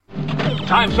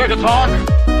time, sir, to talk.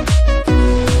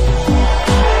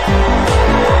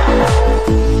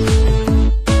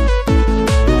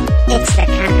 It's the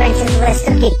comprehensive list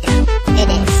of geekdom. It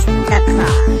is the CLOG.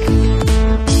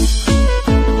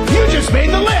 You just made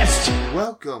the list!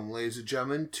 Welcome, ladies and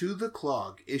gentlemen, to the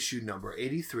CLOG, issue number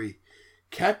 83.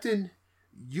 Captain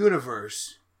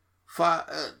Universe,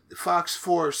 Fox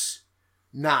Force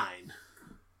 9.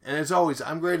 And as always,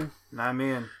 I'm Graydon. And I'm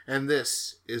Ian. And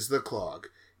this is the CLOG.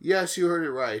 Yes, you heard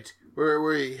it right.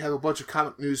 We have a bunch of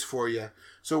comic news for you.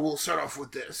 So we'll start off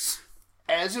with this.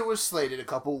 As it was slated a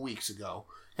couple of weeks ago,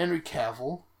 Henry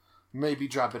Cavill may be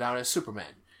dropping out as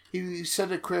Superman. He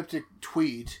sent a cryptic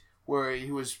tweet where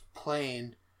he was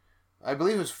playing, I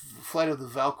believe it was Flight of the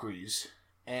Valkyries,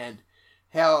 and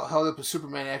held up a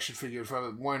Superman action figure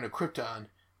from wearing a Krypton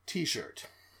t-shirt.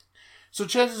 So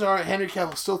chances are Henry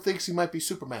Cavill still thinks he might be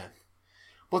Superman.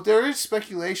 But there is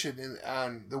speculation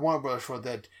on the Warner Brothers front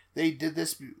that they did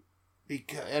this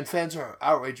and fans are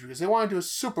outraged because they want to do a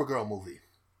Supergirl movie.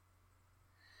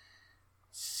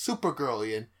 Supergirl,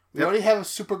 Ian. We already have a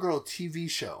Supergirl TV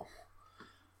show.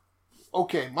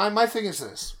 Okay, my thing is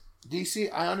this. DC,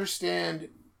 I understand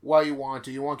why you want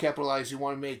to. You want to capitalize. You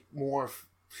want to make more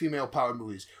female-powered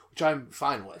movies, which I'm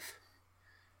fine with.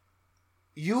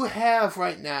 You have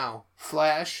right now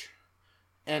Flash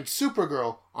and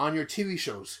Supergirl on your TV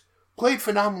shows. Played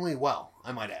phenomenally well,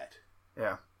 I might add.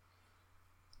 Yeah.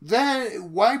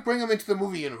 Then, why bring them into the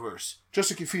movie universe? Just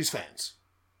to confuse fans.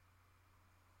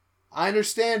 I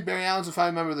understand Barry Allen's a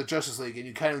fine member of the Justice League, and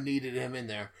you kind of needed him in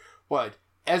there. But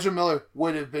Ezra Miller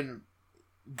would have been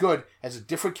good as a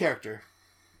different character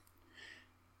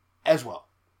as well.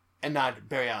 And not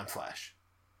Barry Allen Flash.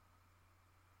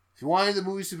 If you wanted the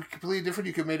movies to be completely different,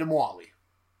 you could have made him Wally.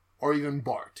 Or even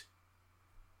Bart.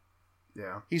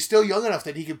 Yeah. He's still young enough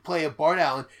that he could play a Bart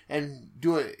Allen and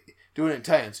do it in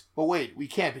Titans. But wait, we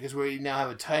can't because we now have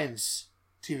a Titans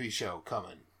TV show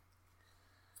coming.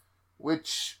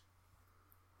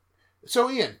 So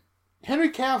Ian, Henry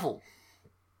Cavill.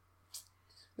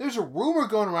 There's a rumor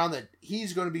going around that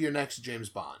he's going to be your next James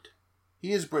Bond.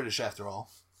 He is British after all.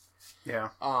 Yeah.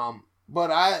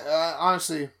 But I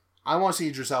honestly, I want to see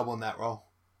Idris Elba in that role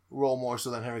more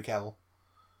so than Henry Cavill.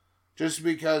 Just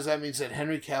because that means that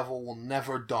Henry Cavill will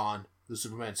never don the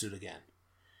Superman suit again.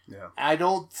 Yeah. I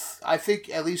think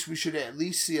at least we should at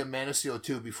least see a Man of Steel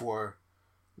 2 before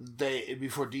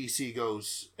DC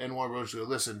goes and Warner Bros. Go,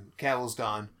 listen, Cavill's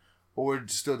gone, but we're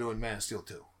still doing Man of Steel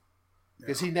 2.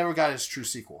 Because he never got his true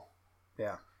sequel.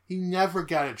 Yeah. He never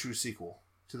got a true sequel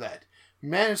to that.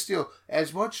 Man of Steel,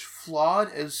 as much flawed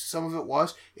as some of it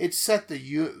was, it set the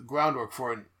groundwork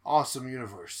for an awesome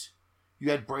universe.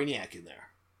 You had Brainiac in there.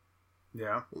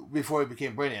 Yeah. Before he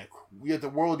became Brainiac. We had the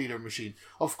World Eater machine.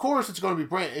 Of course it's going to be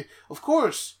Brainiac. Of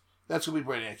course that's going to be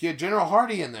Brainiac. You had General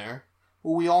Hardy in there,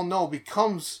 who we all know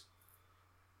becomes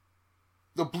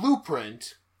the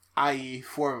blueprint, i.e.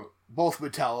 for both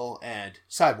Metallo and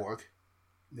Cyborg.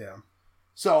 Yeah.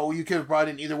 So you could have brought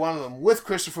in either one of them with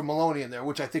Christopher Maloney in there,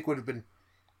 which I think would have been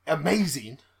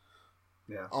amazing.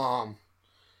 Yeah.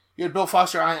 You had Bill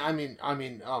Foster.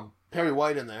 Perry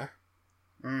White in there.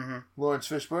 Mm-hmm. Lawrence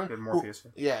Fishburne. Good Morpheus.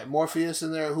 Morpheus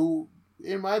in there, who,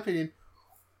 in my opinion,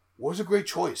 was a great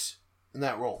choice in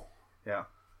that role. Yeah.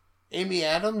 Amy Amy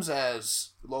Adams as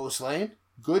Lois Lane,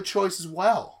 good choice as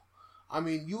well. I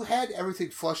mean, you had everything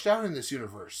flushed out in this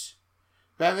universe.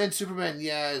 Batman, Superman,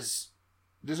 as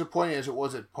disappointing as it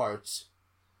was at parts,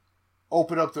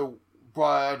 opened up the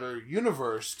broader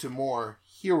universe to more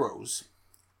heroes.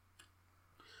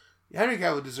 Henry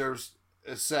Cavill deserves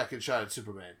a second shot at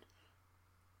Superman.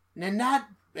 And not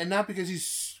because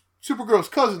he's Supergirl's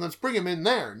cousin, let's bring him in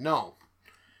there. No.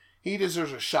 He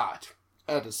deserves a shot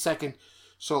at a second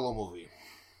solo movie.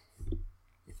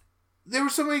 There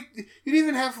was so many... You didn't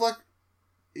even have,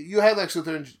 you had Lex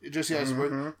Luthor and Jesse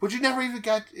Eisenberg, but you never even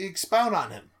got to expound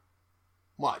on him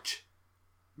much.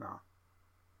 No.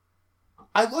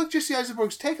 I liked Jesse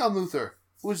Eisenberg's take on Luthor.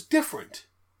 It was different.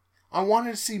 I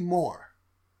wanted to see more.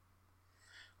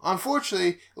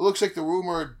 Unfortunately, it looks like the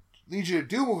rumored Legion of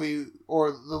Doom movie,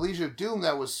 or the Legion of Doom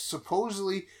that was supposed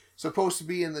to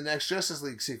be in the next Justice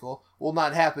League sequel, will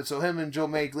not happen. So him and Joe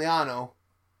Manganiello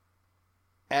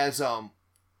as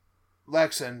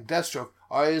Lex and Deathstroke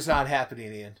is not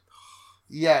happening, Ian.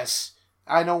 Yes.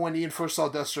 I know when Ian first saw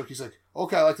Deathstroke, he's like,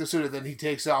 okay, I like the suit. And then he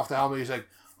takes off the helmet. He's like,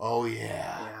 oh,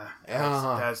 yeah.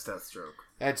 Yeah. That's Deathstroke.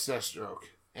 That's Deathstroke.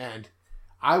 And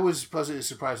I was pleasantly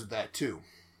surprised with that, too.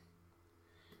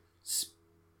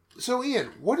 So,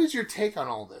 Ian, what is your take on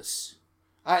all this?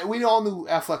 We all knew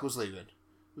Affleck was leaving.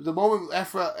 The moment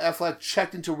Affleck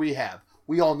checked into rehab,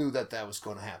 we all knew that was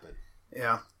going to happen.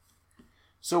 Yeah.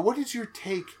 So what is your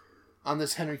take on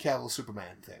this Henry Cavill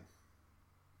Superman thing?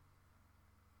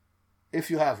 If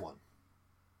you have one.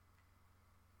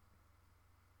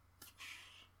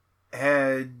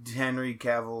 Henry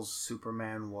Cavill's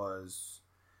Superman was...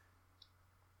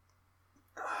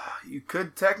 you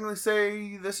could technically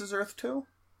say this is Earth 2?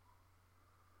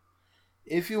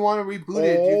 If you want to reboot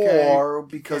it, you can. Or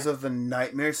because of the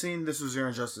nightmare scene, this was your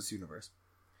Injustice universe.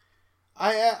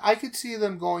 I could see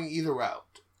them going either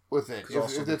route with it,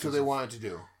 if that's what they wanted to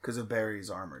do. Because of Barry's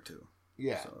armor, too.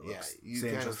 Yeah, so yeah. You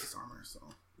kind Injustice armor, so...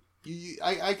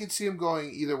 I could see them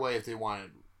going either way if they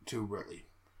wanted to, really.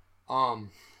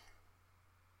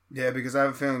 Yeah, because I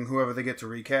have a feeling whoever they get to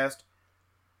recast,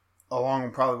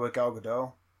 along probably with Gal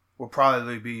Gadot, will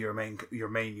probably be your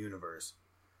main universe.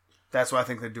 That's why I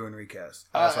think they're doing recast.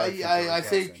 I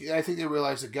think they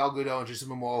realized that Gal Gadot and Jason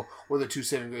Momoa were the two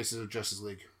saving graces of Justice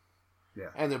League. Yeah,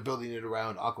 and they're building it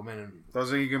around Aquaman and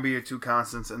those are going to be your two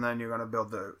constants, and then you're going to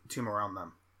build the team around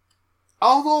them.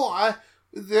 Although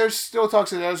there's still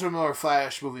talks that Ezra Miller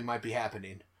Flash movie might be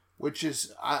happening, which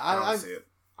is I don't see it.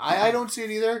 I don't see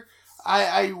it either.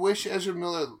 I wish Ezra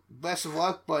Miller best of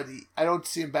luck, but I don't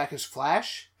see him back as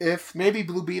Flash. If maybe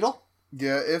Blue Beetle.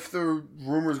 Yeah, if the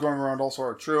rumors going around also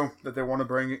are true that they want to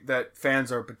bring that fans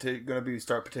are going to be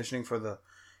start petitioning for the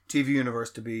TV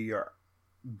universe to be your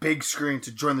big screen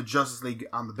to join the Justice League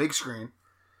on the big screen,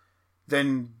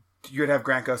 then you'd have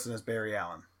Grant Gustin as Barry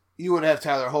Allen. You would have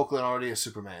Tyler Hoechlin already as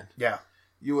Superman. Yeah,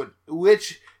 you would.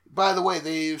 Which, by the way,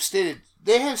 they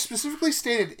have specifically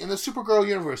stated in the Supergirl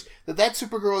universe that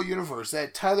Supergirl universe,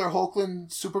 that Tyler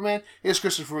Hoechlin Superman is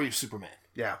Christopher Reeve Superman.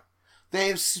 Yeah. They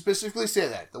have specifically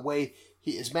said that. The way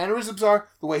his mannerisms are,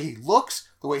 the way he looks,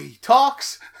 the way he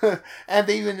talks, and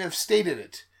they even have stated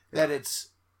it, that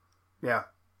it's... Yeah.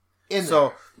 In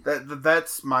so,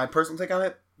 that's my personal take on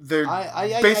it. They're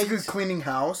basically cleaning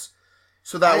house,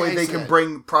 so that way they can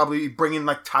bring in,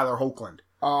 like, Tyler Hoechlin.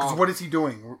 Because what is he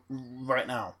doing right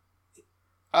now?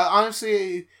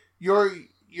 Honestly, your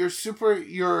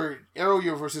Arrow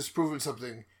universe has proven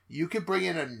something. You could bring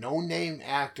in a no-name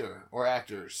actor or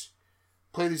actors,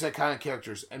 play these iconic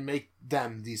characters, and make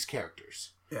them these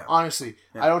characters. Yeah. Honestly,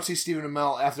 I don't see Stephen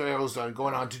Amell, after Arrow's done,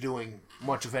 going on to doing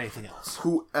much of anything else.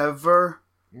 Whoever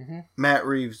Matt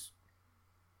Reeves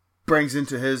brings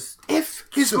into his... If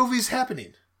his movie's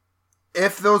happening.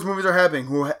 If those movies are happening,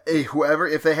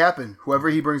 if they happen, whoever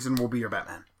he brings in will be your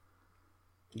Batman.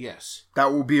 Yes.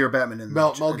 That will be your Batman in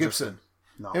Mel Gibson.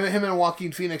 No. Him and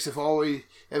Joaquin Phoenix have already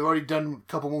done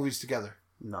a couple movies together.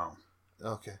 No.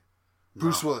 Okay.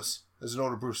 Bruce Willis as an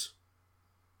older Bruce.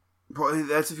 Well,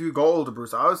 that's if you go older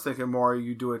Bruce. I was thinking more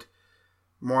you do it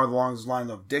more along the line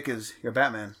of Dick is your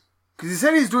Batman. Because he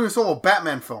said he's doing a solo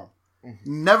Batman film.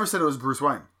 Mm-hmm. Never said it was Bruce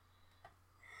Wayne.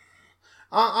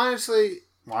 Honestly,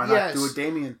 why not do it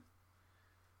Damian?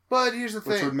 But here's the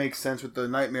thing. Which would make sense with the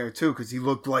Nightmare, too, because he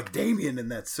looked like Damian in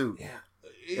that suit.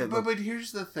 Yeah. But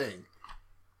here's the thing.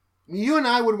 You and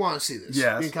I would want to see this.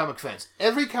 Yes. Being comic fans.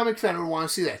 Every comic fan would want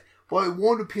to see that. But it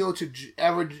won't appeal to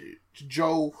average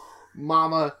Joe,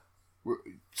 Mama,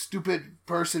 stupid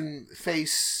person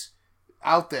face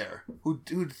out there who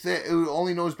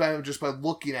only knows Batman just by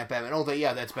looking at Batman. Oh,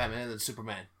 that's Batman and that's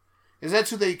Superman. Because that's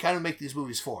who they kind of make these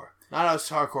movies for. Not us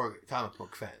hardcore comic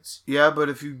book fans. Yeah, but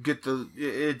if you get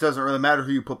it doesn't really matter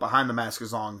who you put behind the mask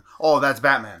as long. Oh, that's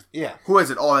Batman. Yeah. Who is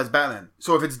it? Oh, that's Batman.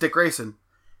 So if it's Dick Grayson,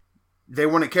 they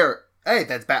wouldn't care. Hey,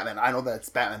 that's Batman. I know that's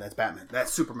Batman. That's Batman.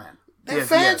 That's Superman. The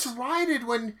fans rioted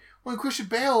when Christian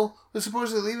Bale was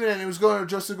supposedly leaving and it was going to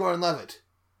Joseph Gordon-Levitt.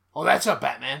 Oh, that's not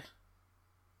Batman.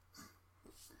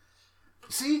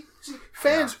 See,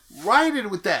 fans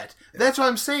rioted with that. Yeah. That's what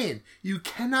I'm saying. You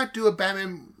cannot do a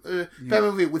Batman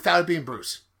movie without it being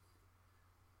Bruce.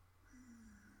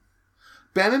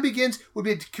 Batman Begins would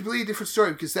be a completely different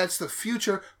story because that's the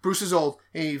future. Bruce is old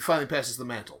and he finally passes the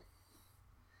mantle.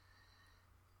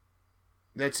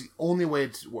 That's the only way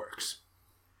it works.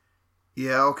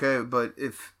 Yeah, okay, but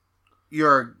if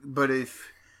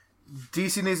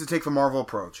DC needs to take the Marvel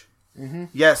approach. Mm-hmm.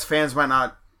 Yes,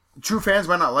 true fans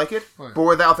might not like it, but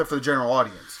we're out there for the general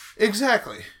audience.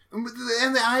 Exactly.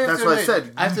 And that's what I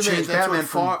said. I have to admit,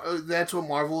 that's what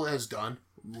Marvel has done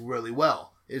really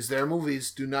well. Is their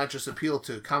movies do not just appeal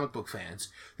to comic book fans.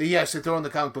 They throw in the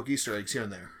comic book Easter eggs here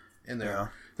and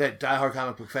there, that diehard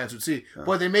comic book fans would see. Yeah.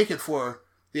 But they make it for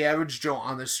the average Joe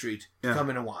on the street to come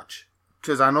in and watch.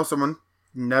 Because I know someone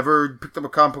never picked up a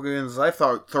comic book in his life,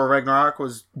 thought Thor Ragnarok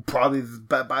was probably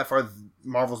by far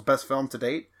Marvel's best film to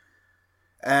date.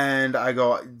 And I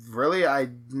go, really? I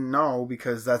know,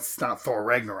 because that's not Thor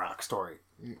Ragnarok story.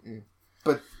 Mm-mm.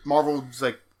 But Marvel's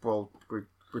like, well,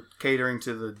 we're catering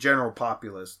to the general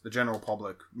populace, the general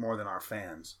public, more than our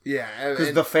fans. Yeah.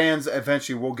 Because the fans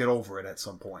eventually will get over it at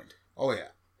some point. Oh, yeah.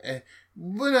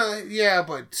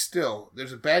 But still,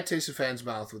 there's a bad taste in fans'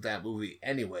 mouth with that movie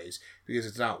anyways, because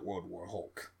it's not World War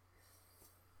Hulk.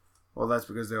 Well, that's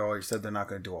because they already said they're not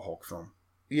going to do a Hulk film.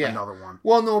 Yeah. Another one.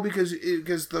 Well, no, because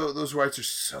those rights are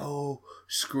so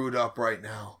screwed up right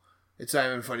now. It's not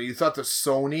even funny. You thought the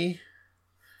Sony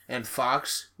and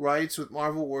Fox rights with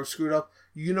Marvel were screwed up?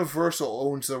 Universal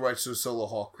owns the rights to the Solo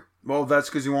Hulk. Well, that's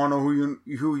because you want to know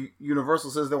who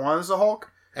Universal says they want as a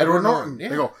Hulk? Edward Norton. Yeah.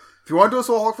 They go, if you want to do a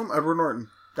Solo Hulk film, Edward Norton.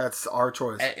 That's our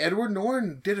choice. Edward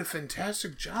Norton did a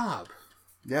fantastic job.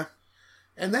 Yeah.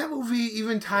 And that movie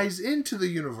even ties into the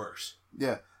universe.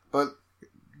 Yeah. But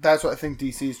that's what I think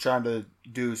DC is trying to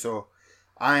do. So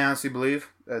I honestly believe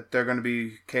that they're going to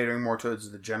be catering more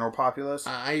towards the general populace.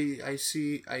 I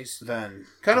see. Than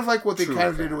kind of like what they kind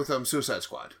of fans. did with Suicide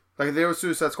Squad. Like they were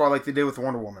Suicide Squad, like they did with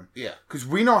Wonder Woman. Yeah. Because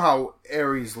we know how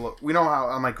Ares look. We know how.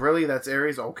 I'm like, really? That's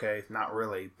Ares? Okay, not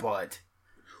really, but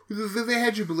They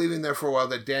had you believing there for a while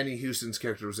that Danny Houston's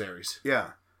character was Ares.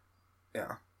 yeah.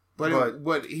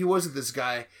 But he wasn't this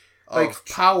guy of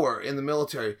power in the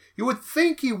military. You would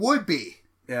think he would be.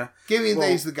 Yeah. Given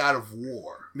that he's the god of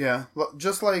war. Yeah.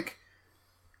 Just like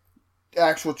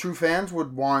actual true fans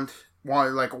would want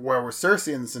like, where was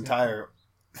Cersei in this entire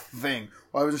thing?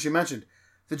 Why wasn't she mentioned?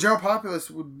 The general public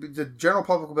would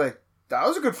be like, that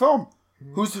was a good film.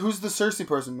 Who's the Cersei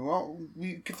person? Well,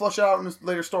 we can flush it out in a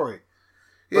later story.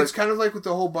 It's kind of like with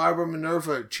the whole Barbara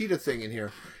Minerva cheetah thing in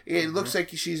here. It looks like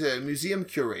she's a museum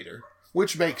curator,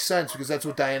 which makes sense because that's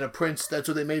what that's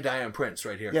what they made Diana Prince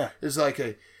right here. Yeah. It's like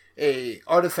a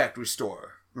artifact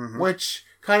restorer, which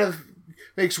kind of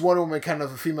makes Wonder Woman kind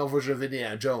of a female version of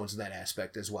Indiana Jones in that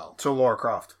aspect as well. So Lara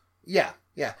Croft. Yeah.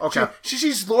 Okay.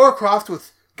 She's Lara Croft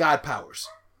with god powers.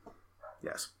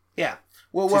 Yes. Yeah.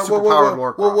 She's superpowered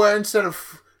Lara Croft. Where instead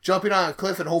of jumping on a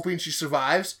cliff and hoping she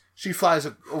survives, she flies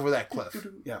over that cliff.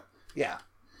 Yeah. Yeah.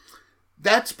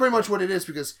 That's pretty much what it is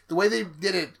because the way they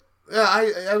did it,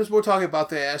 I was more talking about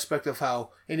the aspect of how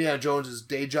Indiana Jones'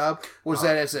 day job was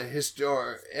that as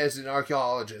as an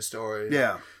archaeologist or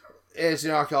as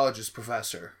an archaeologist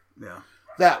professor. Yeah.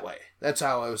 That way. That's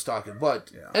how I was talking.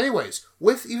 But anyways,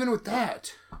 even with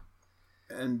that.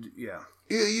 And yeah.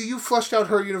 You flushed out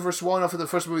her universe well enough in the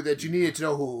first movie that you needed to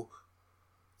know who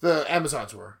the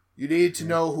Amazons were. You needed to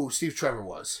know who Steve Trevor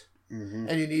was. Mm-hmm.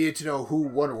 And you needed to know who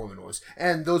Wonder Woman was.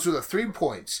 And those were the 3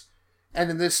 points. And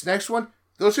in this next one,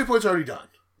 those 3 points are already done.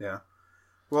 Yeah.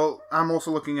 Well, I'm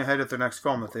also looking ahead at their next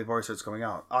film that they've already said is coming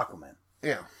out. Aquaman.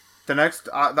 Yeah. The next,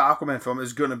 the Aquaman film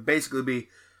is going to basically be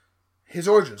his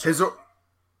origins.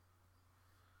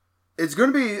 It's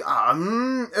going to be, part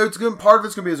of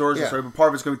it's going to be his origin story, but part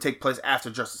of it's going to take place after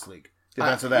Justice League. The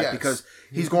events of that, yes. Because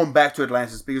he's going back to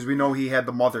Atlantis because we know he had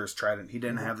the mother's trident. He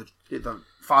didn't have the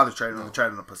father's trident or the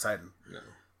trident of Poseidon. No.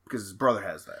 Because his brother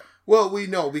has that. Well, we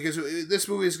know because this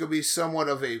movie is going to be somewhat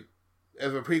of a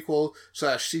prequel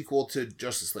 / sequel to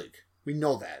Justice League. We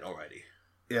know that already.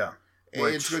 Yeah.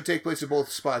 It's going to take place in both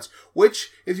spots.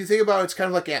 Which, if you think about it, it's kind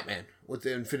of like Ant-Man with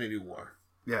the Infinity War.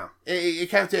 Yeah. It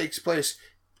kind of takes place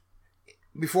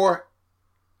before,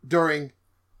 during,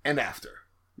 and after.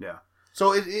 Yeah.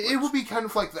 So it would be kind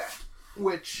of like that,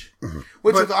 which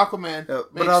with Aquaman.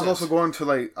 But I was also going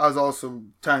to I was also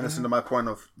tying this into my point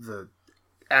of the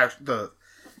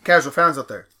casual fans out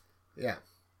there. Yeah.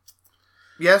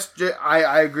 Yes,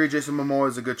 I agree. Jason Momoa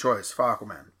is a good choice for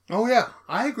Aquaman. Oh yeah,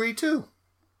 I agree too.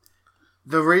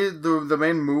 The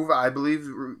main move, I believe,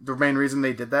 the main reason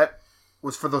they did that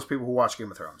was for those people who watch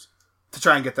Game of Thrones to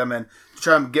try and get them in, to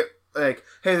try and get. Like,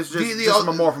 hey, this is just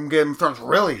Momoa from Game of Thrones.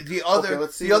 Really? The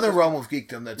other realm of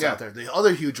geekdom that's out there. The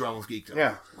other huge realm of geekdom.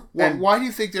 Yeah. Why do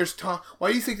you think there's why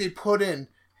do you think they put in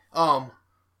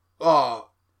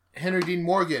Henry Dean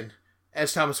Morgan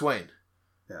as Thomas Wayne?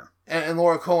 Yeah. And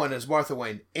Laura Cohen as Martha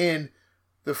Wayne in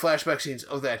the flashback scenes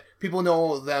of that? People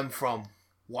know them from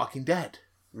Walking Dead.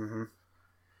 Mm-hmm.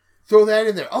 Throw that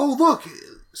in there. Oh, look,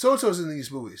 so-and-so's in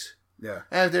these movies. Yeah.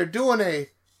 And if they're doing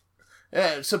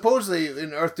supposedly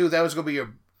in Earth 2, that was going to be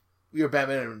your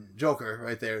Batman and Joker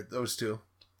right there, those two.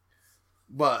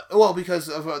 But, because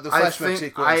of the flashback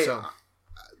sequence.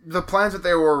 The plans that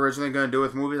they were originally going to do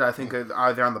with movies, I think they're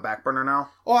on the back burner now.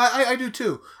 Oh, I do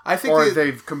too. I think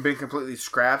they've been completely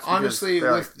scrapped. Honestly,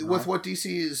 with what DC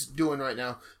is doing right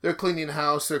now, they're cleaning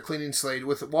house, they're cleaning slate,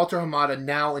 with Walter Hamada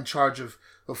now in charge of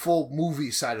the full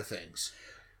movie side of things.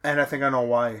 And I think I know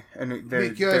why. And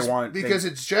because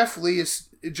it's Jeff Lee.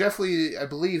 Jeff Lee, I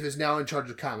believe, is now in charge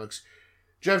of comics.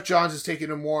 Jeff Johns is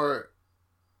taking a more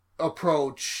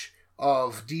approach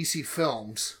of DC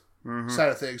films side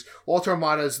of things. Walter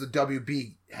Amada is the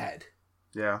WB head,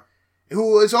 Yeah.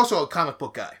 who is also a comic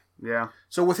book guy. Yeah.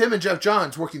 So with him and Jeff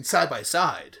Johns working side by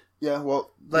side. Yeah,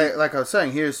 well, like I was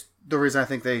saying, here's the reason I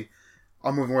think they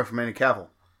are moving away from Henry Cavill.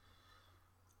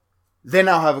 They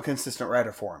now have a consistent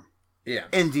writer for him. Yeah.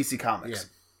 In DC Comics. Yeah.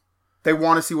 They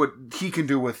want to see what he can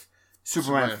do with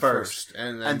Superman first.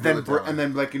 And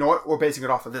then like, you know what? We're basing it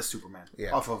off of this Superman.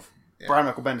 Yeah. Off of Brian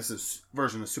Michael Bendis'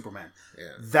 version of Superman.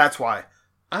 Yeah. That's why.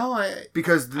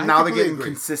 Because now they're getting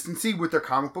consistency with their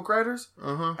comic book writers.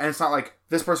 Uh-huh. And it's not like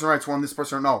this person writes one, this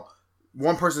person... No.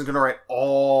 One person's going to write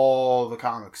all the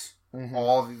comics. Mm-hmm.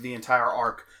 All the entire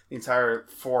arc. The entire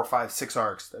 4, 5, 6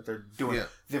 arcs that they're doing.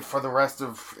 Yeah. For the rest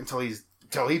of... Until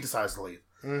he decides to leave.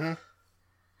 Mm-hmm.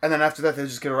 And then after that, they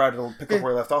just get a writer to pick up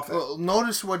where he left off. Well,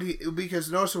 notice what Brian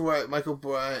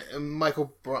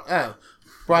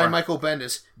Michael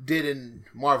Bendis did in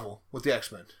Marvel with the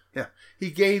X-Men. Yeah.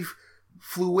 He gave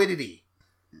fluidity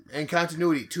and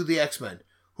continuity to the X-Men,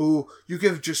 who you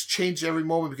could just change every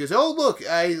moment because, oh, look,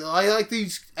 I like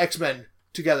these X-Men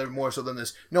together more so than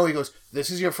this. No, he goes, this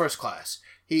is your first class.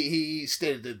 He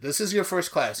stated that this is your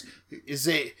first class.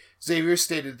 Xavier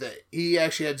stated that he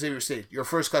actually had Xavier state, your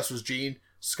first class was Jean,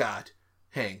 Scott,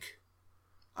 Hank,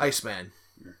 Iceman,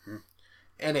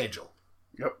 and Angel.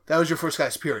 Yep. That was your first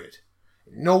class, period.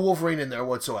 No Wolverine in there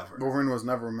whatsoever. Wolverine was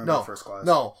never a member of first class.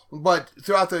 No, but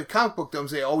throughout the comic book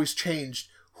films, they always changed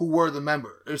who were the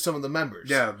member, or some of the members.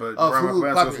 Yeah, but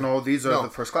these are the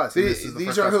first class.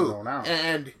 These are who.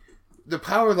 And the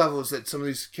power levels that some of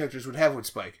these characters would have would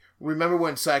spike. Remember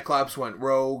when Cyclops went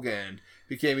rogue and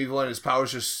became evil and his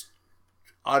powers just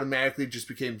automatically just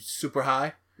became super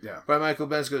high? Yeah. But Michael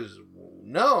Bendis goes,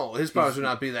 no, his powers would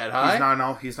not be that high.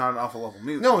 He's not an alpha level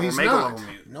mutant. No, he's not. Level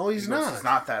mutant. No, he's not. He's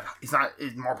not that. He's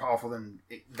more powerful than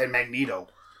Magneto.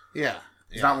 Yeah.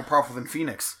 He's not more powerful than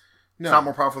Phoenix. No. He's not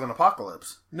more powerful than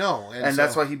Apocalypse. No. And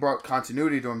that's why he brought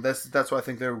continuity to him. That's why I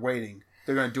think they're waiting.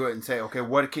 They're going to do it and say, okay,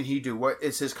 what can he do? What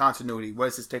is his continuity? What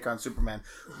is his take on Superman?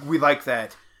 We like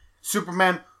that.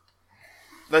 Superman,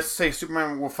 let's say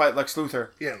Superman will fight Lex Luthor.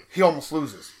 Yeah. He almost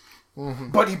loses.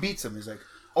 Mm-hmm. But he beats him. He's like,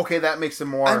 okay, that makes him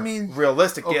more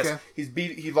realistic. Okay. Yes,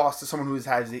 he lost to someone who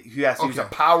has to use a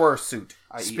power suit.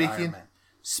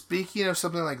 Speaking of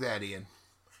something like that, Ian,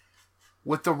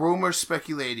 with the rumors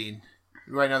speculating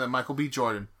right now that Michael B.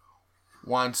 Jordan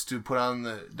wants to put on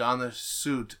the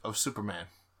suit of Superman,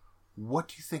 what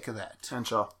do you think of that?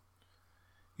 Henshaw.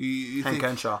 Hank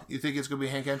Henshaw. You think it's going to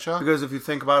be Hank Henshaw? Because if you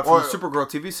think about it from the Supergirl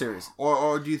TV series.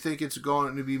 Or do you think it's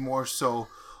going to be more so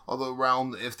all the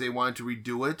realm, if they wanted to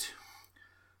redo it,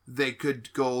 they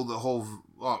could go the whole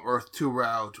Earth 2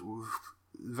 route,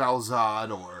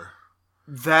 Val-Zod, or...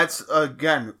 That's,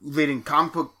 again, leading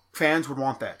comic book fans would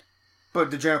want that. But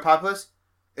the general populace,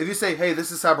 if you say, hey,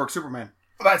 this is Cyborg Superman,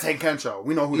 that's Hank Henshaw.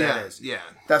 We know who that is. Yeah.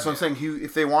 That's what I'm saying.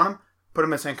 If they want him, put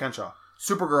him as Hank Henshaw.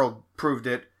 Supergirl proved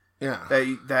it. Yeah.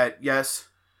 That yes,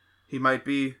 he might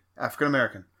be African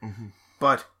American,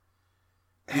 but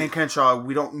Hank Henshaw,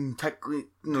 we don't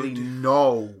technically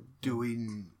know. Do we?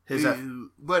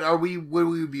 But would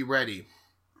we be ready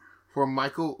for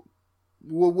Michael?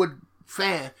 Would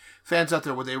fans out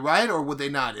there, would they ride or would they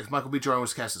not if Michael B. Jordan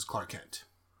was cast as Clark Kent?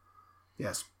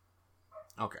 Yes.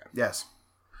 Okay. Yes.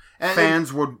 And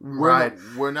fans would ride.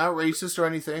 We're not racist or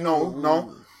anything.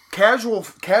 No.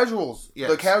 Casuals, yes.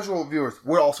 The casual viewers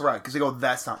would also ride because they go,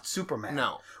 that's not Superman.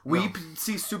 No. We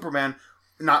see Superman,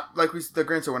 not like the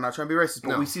Grand Sir, we're not trying to be racist,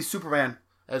 but we see Superman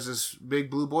as this big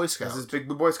blue Boy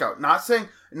Scout. Not saying,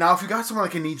 now if you got someone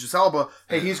like an Idris Elba,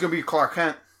 hey, he's going to be Clark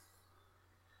Kent.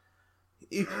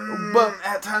 But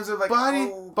at times they're like,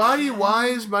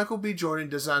 body-wise, Michael B. Jordan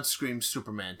does not scream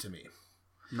Superman to me.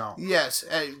 No. Yes,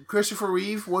 Christopher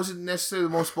Reeve wasn't necessarily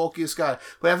the most bulkiest guy,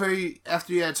 but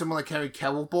after you had someone like Henry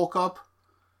Cavill bulk up,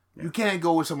 you can't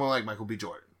go with someone like Michael B.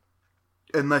 Jordan.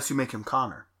 Unless you make him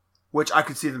Connor, which I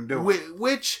could see them doing.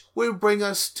 Which would bring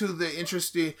us to the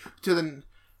interesting, to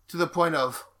the point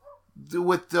of,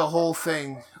 with the whole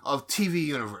thing of TV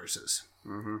universes.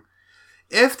 Mm-hmm.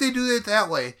 If they do it that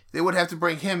way, they would have to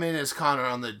bring him in as Connor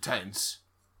on the Titans,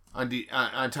 on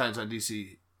Titans on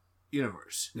DC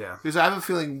Universe. Yeah. Because I have a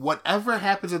feeling whatever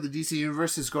happens in the DC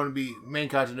Universe is going to be main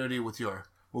continuity with your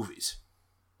movies.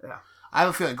 Yeah. I have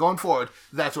a feeling going forward,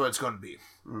 that's what it's going to be.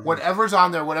 Mm-hmm. Whatever's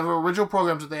on there, whatever original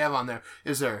programs that they have on there,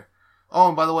 is there. Oh,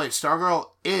 and by the way, Stargirl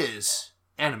is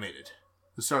animated.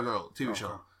 The Stargirl TV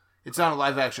show. It's not a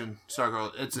live action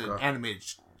Stargirl. It's an animated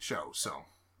show, so.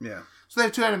 Yeah. So they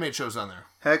have 2 animated shows on there.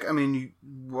 Heck, I mean,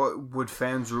 would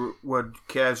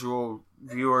casual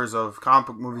viewers of comic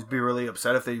book movies be really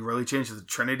upset if they really changed the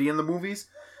Trinity in the movies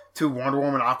to Wonder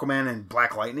Woman, Aquaman, and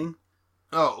Black Lightning?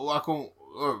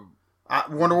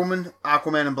 Wonder Woman,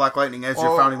 Aquaman, and Black Lightning as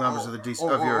your founding members of the DC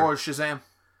or Shazam.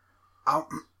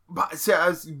 But see,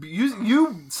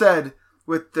 you said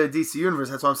with the DC universe,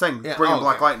 that's what I'm saying. Yeah, Bring in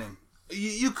Black Lightning.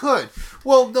 You could.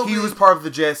 Well, he was part of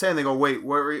the JSA, and they go, wait,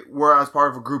 we're as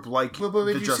part of a group like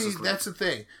the Justice League. That's the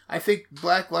thing. I think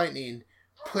Black Lightning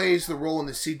plays the role in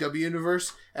the CW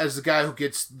universe as the guy who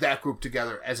gets that group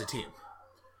together as a team.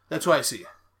 That's what I see.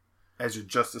 As your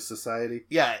Justice Society?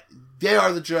 Yeah, they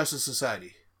are the Justice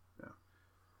Society.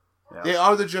 Yeah. They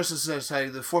are the Justice Society,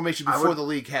 the formation before the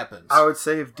League happens. I would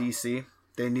say if DC,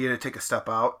 they need to take a step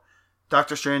out.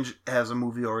 Doctor Strange has a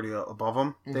movie already above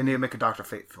him. Mm-hmm. They need to make a Doctor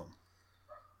Fate film.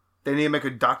 They need to make a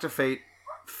Doctor Fate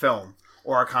film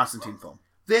or a Constantine film.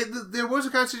 There was a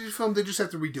Constantine film. They just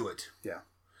have to redo it. Yeah.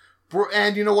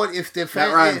 And you know what? If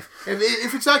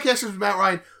it's not cast as Matt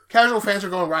Ryan, casual fans are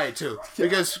going riot too. Yeah.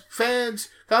 Because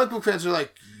comic book fans are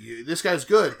like, this guy's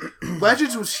good.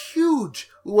 Legends was huge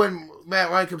when Matt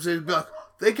Ryan comes in and be like,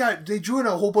 they drew in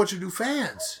a whole bunch of new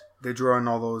fans. They drew in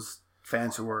all those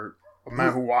fans who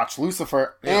watched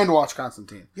Lucifer and watched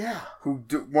Constantine. Yeah. Who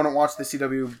wouldn't watch the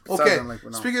CW. Okay.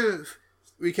 Speaking of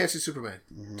recasting Superman,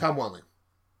 Tom Welling.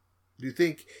 Do you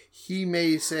think he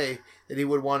may say that he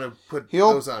would want to put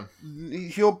those on?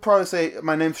 He'll probably say,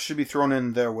 my name should be thrown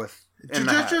in there with...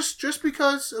 Just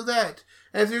because of that.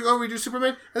 And if you're going to redo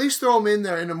Superman, at least throw him in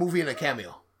there in a movie and a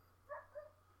cameo.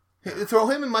 Throw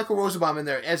him and Michael Rosenbaum in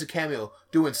there as a cameo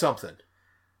doing something.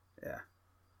 Yeah.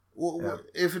 Well,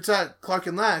 if it's not Clark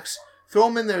and Lex, throw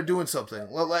him in there doing something.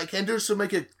 And just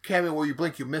make a cameo where you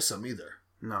blink, you miss him either.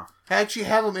 No. Actually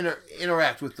have them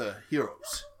interact with the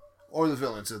heroes. Or the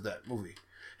villains of that movie.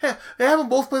 Yeah, they have them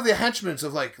both play the henchmen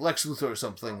of like Lex Luthor or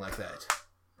something like that.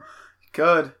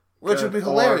 Which would be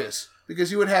hilarious.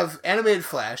 Because you would have animated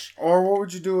Flash. Or what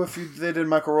would you do if they did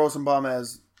Michael Rosenbaum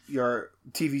as your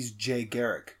TV's Jay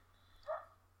Garrick?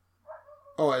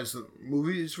 Oh, as the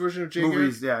movies version of Jay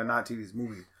Garrick? Yeah, not TV's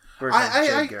movie version of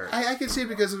Jay Garrick. I can see it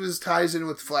because of his ties in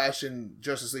with Flash and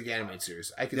Justice League animated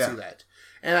series. I can see that.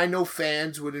 And I know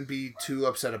fans wouldn't be too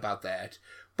upset about that.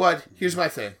 But here's my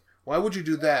thing. Why would you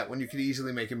do that when you could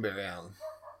easily make him Barry Allen?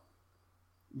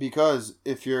 Because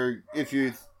if you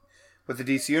with the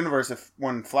DC universe,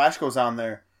 when Flash goes on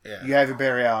there, you have your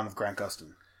Barry Allen of Grant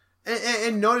Gustin.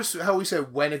 And notice how we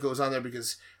said when it goes on there,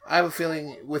 because I have a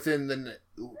feeling once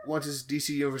this DC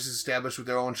universe is established with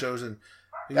their own shows and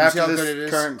after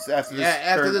this current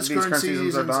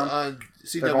seasons on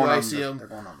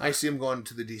CW, I see them going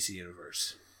to the DC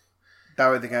universe. That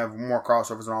way they can have more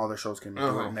crossovers and all their shows can do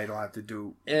it, and they don't have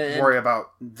to worry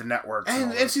about the networks.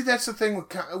 And see, that's the thing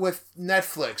with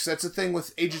Netflix. That's the thing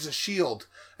with Agents of S.H.I.E.L.D.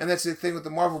 And that's the thing with the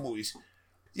Marvel movies.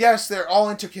 Yes, they're all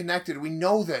interconnected. We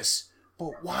know this.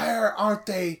 But why aren't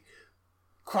they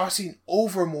crossing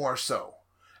over more so?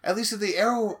 At least in the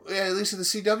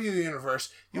CW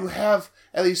universe, you have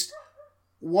at least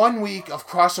 1 week of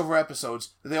crossover episodes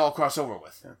that they all cross over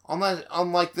with. Yeah.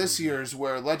 Unlike this year's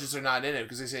where Legends are not in it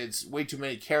because they say it's way too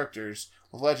many characters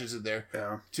with Legends in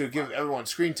there to give everyone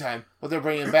screen time, but they're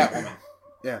bringing in Batwoman.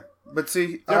 Yeah. But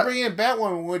see... They're bringing in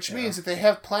Batwoman, which means that they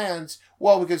have plans...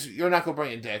 Well, because you're not going to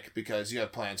bring in Dick because you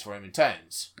have plans for him in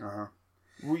Titans. Uh-huh.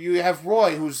 You have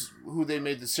Roy, who they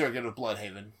made the surrogate of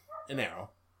Bloodhaven in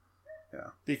Arrow. Yeah.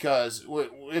 Because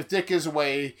if Dick is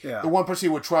away, the one person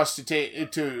he would trust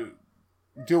to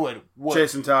do it would...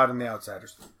 Jason Todd and the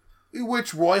Outsiders.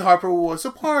 Which Roy Harper was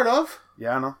a part of.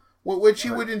 Yeah, I know. Which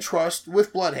he would entrust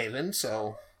with Bloodhaven,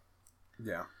 so...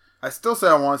 Yeah. I still say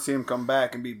I want to see him come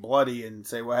back and be bloody and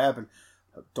say what happened.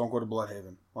 Don't go to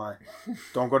Bloodhaven. Why?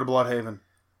 Don't go to Bloodhaven.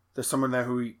 There's someone there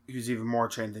who's even more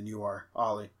trained than you are,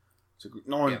 Ollie. So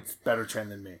no one's better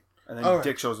trained than me. And then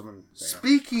Dick shows him. And,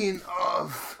 Speaking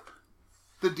of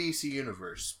the DC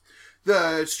Universe,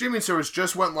 the streaming service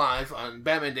just went live on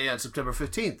Batman Day on September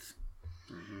 15th.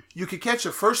 Mm-hmm. You could catch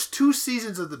the first 2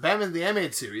 seasons of the Batman the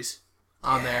Animated Series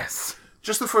on there.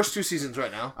 Just the first 2 seasons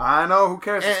right now. I know. Who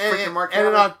cares? It's freaking Mark Hamill.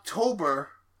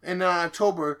 And in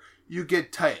October, you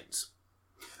get Titans.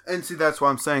 And see, that's why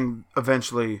I'm saying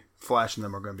eventually Flash and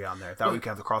them are going to be on there. That we can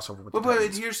have the crossover with the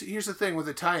Titans. But here's the thing with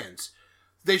the Titans.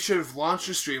 They should have launched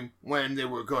a stream when they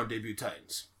were going to debut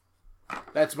Titans.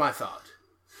 That's my thought.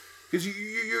 Because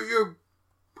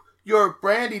you're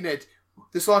branding it,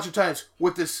 this launch of Titans,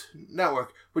 with this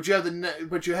network, but you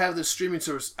have the streaming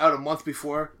service out a month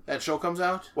before that show comes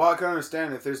out. Well, I can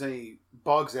understand if there's any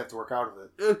bugs they have to work out of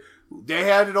it. They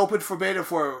had it open for beta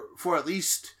for at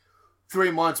least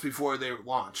 3 months before they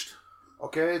launched.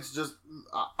 Okay, it's just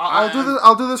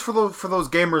I'll do this for those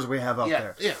gamers we have out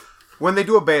there. Yeah. When they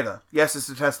do a beta, yes, it's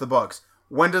to test the bugs.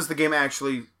 When does the game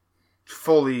actually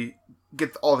fully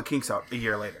get all the kinks out a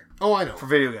year later. Oh, I know. For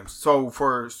video games. So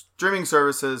for streaming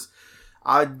services,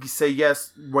 I'd say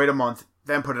yes, wait a month,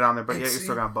 then put it on there, but yeah, you're still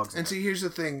going to have bugs. And see, here's the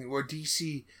thing where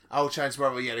DC outshines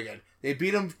Marvel yet again. They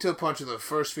beat them to a punch with the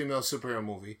first female superhero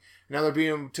movie. Now they're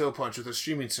beating them to a punch with a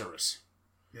streaming service.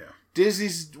 Yeah. Disney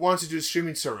wants to do a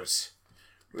streaming service.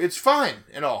 It's fine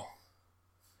and all.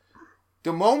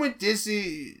 The moment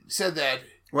Disney said that...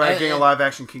 We're getting a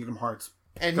live-action Kingdom Hearts.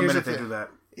 And the here's minute the they thing. do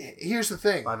that. Here's the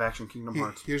thing. Live-action Kingdom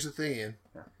Hearts. Here's the thing, Ian.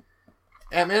 Yeah.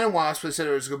 Ant-Man and Wasp, they said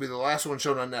it was going to be the last one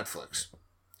shown on Netflix.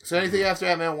 So anything after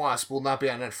Ant-Man and Wasp will not be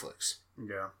on Netflix.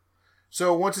 Yeah.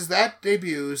 So once that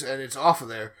debuts and it's off of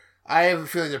there, I have a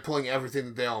feeling they're pulling everything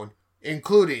that they own,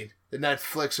 including the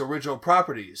Netflix original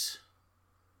properties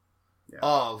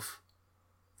I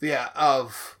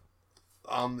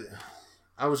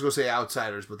was going to say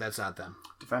Outsiders, but that's not them.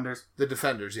 Defenders? The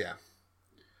Defenders, yeah.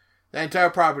 The entire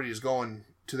property is going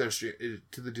to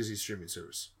to the Disney streaming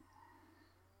service.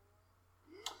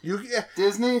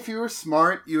 Disney, if you were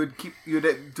smart, you'd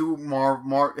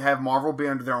have Marvel be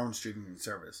under their own streaming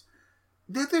service.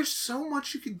 There's so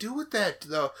much you can do with that,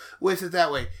 though. With it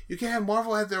that way, you can have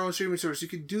Marvel have their own streaming service. You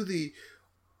can do the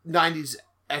 '90s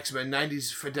X-Men,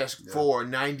 '90s Fantastic Four,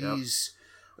 '90s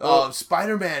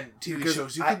Spider-Man TV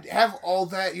shows. You can have all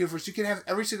that universe. You can have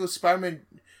every single Spider-Man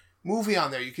movie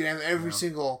on there. You can have every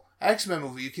single X-Men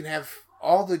movie. You can have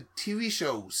all the TV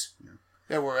shows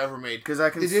that were ever made. Because I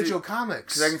can digital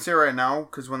comics. Because I can say right now,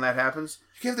 because when that happens,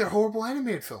 you can have their horrible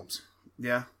animated films.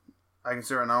 Yeah, I can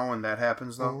say right now when that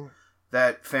happens though,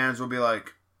 that fans will be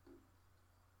like,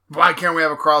 "Why can't we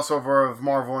have a crossover of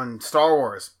Marvel and Star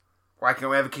Wars? Why can't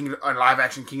we have a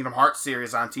live-action Kingdom Hearts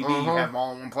series on TV? You have them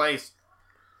all in one place."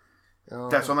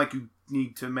 That's when you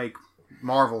need to make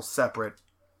Marvel separate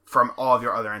from all of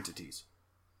your other entities.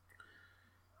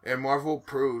 And Marvel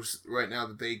proves right now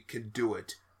that they can do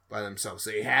it by themselves.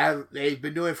 They've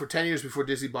been doing it for 10 years before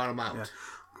Disney bought them out. Yeah.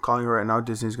 I'm calling you right now,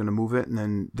 Disney's going to move it, and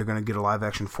then they're going to get a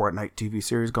live-action Fortnite TV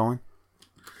series going.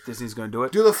 Disney's going to do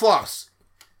it. Do the floss.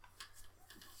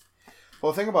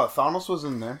 Well, think about it. Thanos was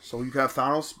in there, so you have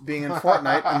Thanos being in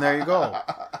Fortnite, and there you go.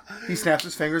 He snaps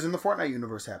his fingers, and the Fortnite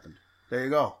universe happened. There you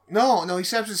go. No, he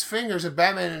snaps his fingers, and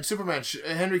Batman and Superman,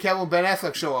 Henry Cavill and Ben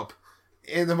Affleck show up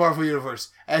in the Marvel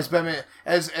universe as Batman,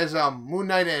 as Moon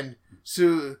Knight and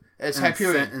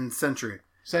Hyperion and Sentry.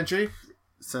 Sentry.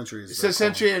 Sentry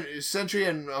is Sentry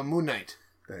and Moon Knight.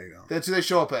 There you go. That's who they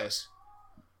show up as.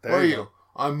 There Where are you you? go.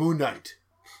 I'm Moon Knight.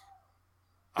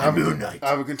 I'm Moon Knight. I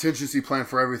have a contingency plan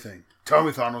for everything. Tell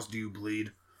me, Thanos, do you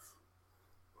bleed?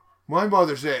 My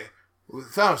mother's name.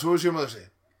 Thanos, what was your mother's name?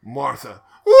 Martha.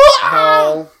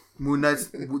 No. Moon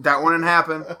Knight's... That wouldn't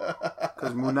happen.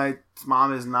 Because Moon Knight's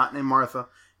mom is not named Martha.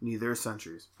 Neither is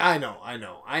Sentry's. I know.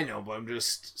 But I'm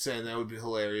just saying that would be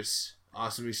hilarious.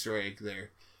 Awesome Easter egg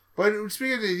there. But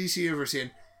speaking of the DC Universe,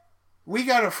 Ian, we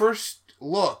got a first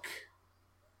look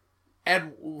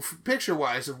at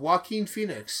picture-wise of Joaquin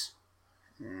Phoenix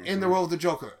in the role of the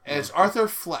Joker as Arthur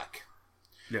Fleck.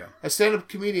 Yeah. A stand-up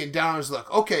comedian down on his luck.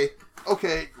 Okay.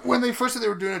 When they first said they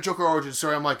were doing a Joker origin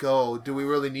story, I'm like, oh, do we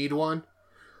really need one?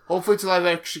 Hopefully it's a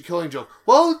live-action Killing Joke.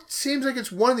 Well, it seems like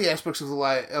it's one of the aspects of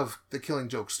the Killing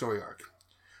Joke story arc,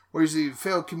 where he's the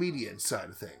failed comedian side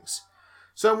of things.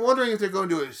 So I'm wondering if they're going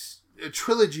to do a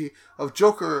trilogy of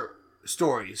Joker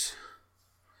stories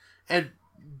and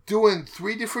doing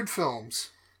 3 different films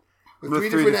with 3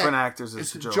 different actors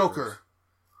as the Joker.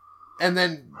 And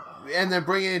then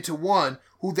bring it into one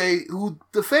who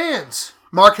the fans.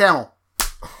 Mark Hamill.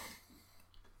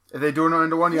 If they do it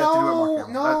into one, you have to do it Mark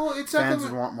Hamill. No, it's not fans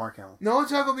would want Mark Hamill. No,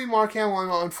 it's not going to be Mark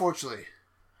Hamill, unfortunately.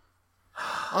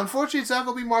 Unfortunately, it's not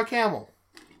going to be Mark Hamill.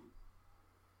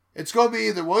 It's going to be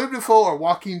either William Dafoe or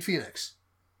Joaquin Phoenix.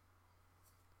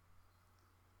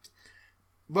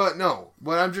 But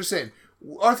I'm just saying,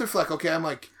 Arthur Fleck, okay, I'm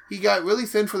like, he got really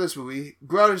thin for this movie,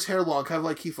 grew out his hair long, kind of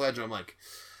like Heath Ledger. I'm like,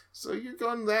 so you're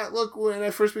going that look when I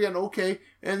first began, okay.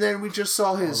 And then we just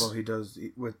saw his... Although he does,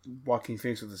 with Joaquin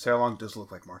Phoenix with his hair long, does look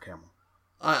like Mark Hamill.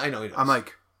 I know he does. I'm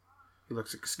like, he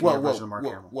looks like a skinny version of Mark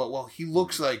Hamill. Well, he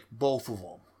looks like both of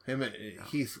them. Him and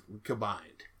Heath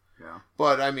combined. Yeah.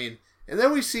 But, I mean, and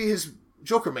then we see his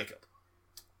Joker makeup,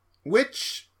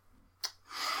 which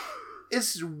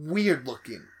is weird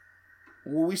looking.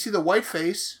 We see the white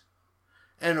face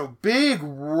and a big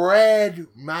red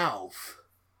mouth.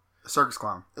 A circus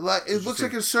clown. It looks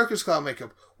like a circus clown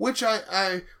makeup, which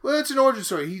well, it's an origin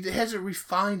story. He hasn't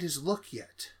refined his look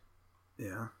yet.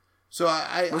 Yeah. So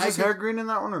Was his hair green in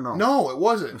that one or no? No, it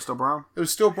wasn't. It was still brown? It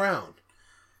was still brown.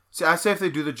 See, I say if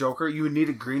they do the Joker, you would need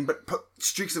a green, but put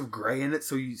streaks of gray in it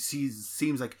so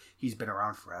seems like he's been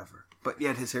around forever. but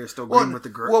yet his hair is still green with the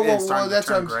gray.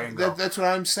 That's what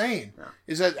I'm saying. Yeah.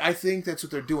 Is that I think that's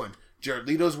what they're doing. Jared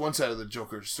Leto's one side of the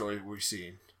Joker story we're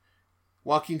seeing.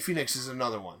 Joaquin Phoenix is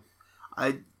another one.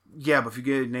 But if you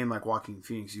get a name like Joaquin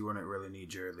Phoenix, you wouldn't really need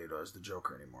Jared Leto as the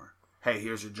Joker anymore. Hey,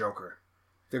 here's your Joker.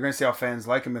 They're going to see how fans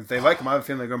like him. If they like him, I have a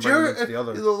feeling they're going to bring him into the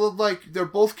other. Like, they're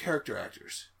both character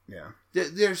actors. Yeah.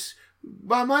 There's...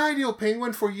 My ideal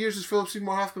Penguin for years is Philip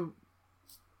Seymour Hoffman.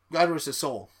 God rest his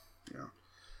soul. Yeah.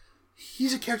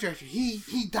 He's a character actor.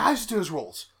 He dives into his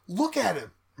roles. Look at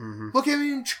him. Mm-hmm. Look at him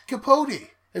in Capote.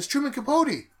 As Truman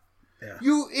Capote. Yeah.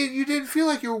 You didn't feel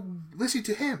like you were listening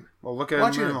to him. Well, look at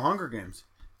him in the Hunger Games.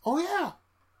 Oh, yeah.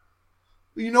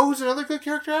 You know who's another good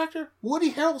character actor?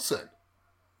 Woody Harrelson.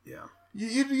 Yeah.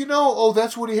 You know, oh,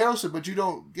 that's Woody Harrelson, but you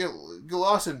don't get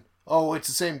lost in, oh, it's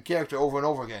the same character over and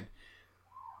over again.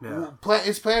 Yeah.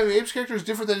 His Planet of the Apes character is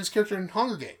different than his character in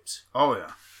Hunger Games. Oh,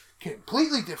 yeah.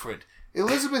 Completely different.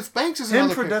 Elizabeth Banks is him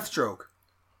another for character. Deathstroke.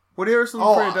 Woody Harrelson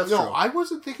for Deathstroke. No, I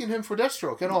wasn't thinking him for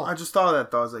Deathstroke at all. I just thought of that,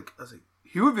 though. I was like,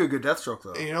 he would be a good Deathstroke,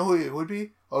 though. And you know who it would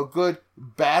be? A good,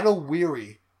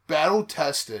 battle-weary,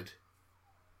 battle-tested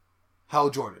Hal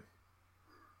Jordan.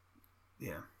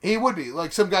 Yeah. He would be.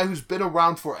 Like some guy who's been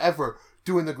around forever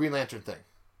doing the Green Lantern thing.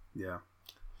 Yeah.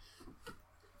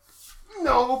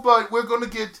 No, but we're going to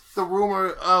get the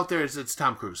rumor out there is it's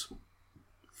Tom Cruise.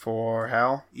 For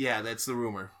Hal? Yeah, that's the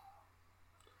rumor.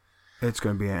 It's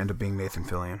going to end up being Nathan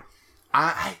Fillion.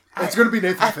 It's going to be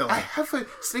Nathan Fillion. I have a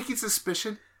sneaky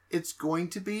suspicion it's going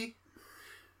to be.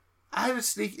 I have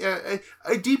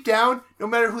a deep down, no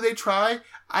matter who they try,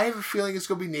 I have a feeling it's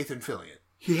going to be Nathan Fillion.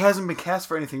 He hasn't been cast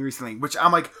for anything recently, which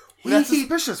I'm like, that's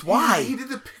suspicious. Why? He did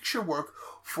the picture work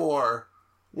for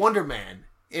Wonder Man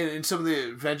in some of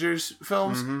the Avengers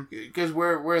films, because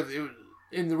where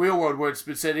in the real world where it's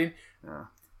been setting,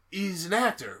 he's an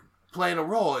actor playing a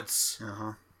role. It's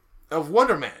of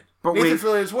Wonder Man. But Nathan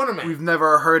Fillion is Wonder Man. We've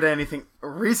never heard anything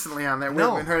recently on that. We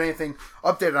haven't heard anything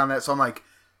updated on that. So I'm like,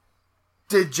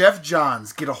 did Jeff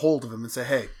Johns get a hold of him and say,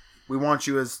 "Hey, we want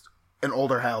you as an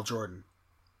older Hal Jordan.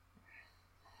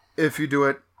 If you do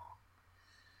it,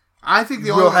 I think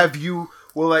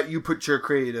we'll let you put your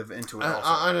creative into it."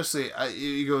 Honestly,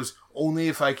 he goes, only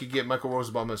if I could get Michael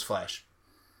Rosenbaum as Flash.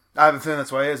 I have a feeling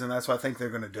that's what it is, and that's what I think they're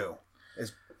going to do,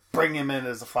 is bring him in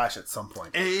as a Flash at some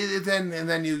point. And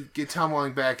then you get Tom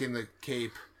Welling back in the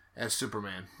cape as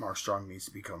Superman. Mark Strong needs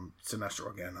to become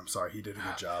Sinestro again. I'm sorry, he did a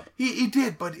good job. He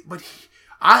did, but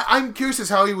I'm curious as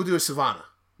how he will do as Savannah.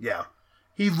 Yeah.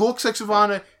 He looks like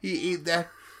Savannah.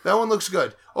 That one looks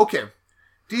good. Okay.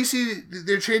 DC,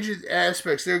 they're changing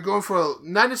aspects. They're going for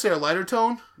not necessarily a lighter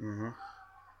tone. Mm-hmm.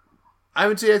 I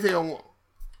would say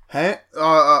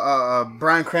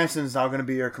Bryan Cranston is now going to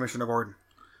be your Commissioner Gordon.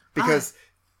 Because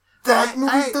that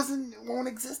movie won't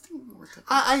exist anymore.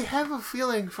 I have a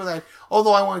feeling for that.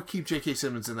 Although I want to keep J.K.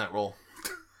 Simmons in that role.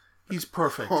 He's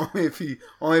perfect. only if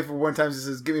for one time he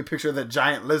says, "Give me a picture of that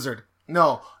giant lizard."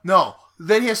 No.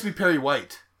 Then he has to be Perry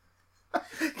White.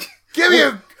 Give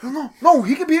me No,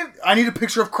 he could be. I need a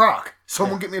picture of Croc.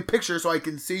 Someone get me a picture so I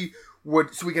can see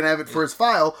so we can have it for his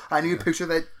file. I need a picture of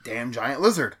that damn giant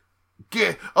lizard.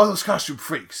 Get all those costume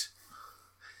freaks.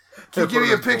 Give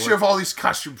me a picture of all these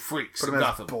costume freaks. Put him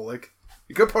as Bullock.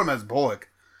 You could put him as Bullock.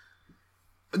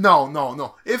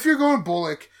 No. If you're going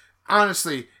Bullock,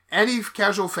 honestly, any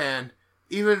casual fan,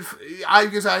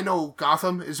 because I know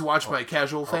Gotham is watched by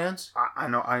casual fans. I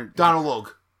know. Donald Logue.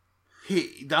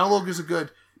 Donald Logue is a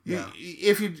good. Yeah.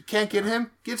 If you can't get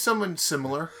him, get someone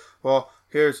similar. Well,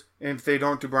 if they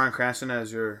don't do Bryan Cranston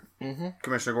as your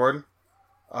Commissioner Gordon,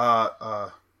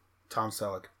 Tom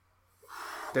Selleck.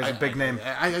 There's a big name.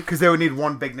 Because they would need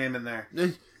one big name in there.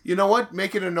 You know what?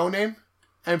 Make it a no name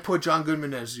and put John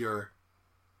Goodman as your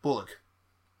Bullock.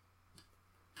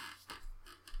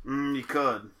 You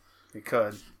could.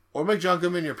 Or make John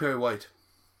Goodman your Perry White.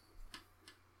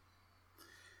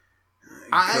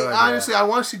 Honestly, I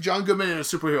want to see John Goodman in a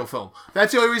superhero film.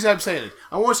 That's the only reason I'm saying it.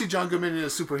 I want to see John Goodman in a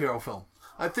superhero film.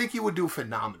 I think he would do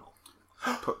phenomenal.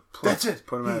 That's it.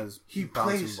 Put him as he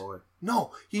plays. Boy.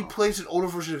 No, he plays an older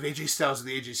version of AJ Styles in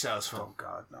the AJ Styles film. Oh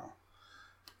God, no.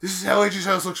 This is how AJ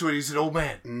Styles looks when he's an old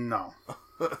man. No.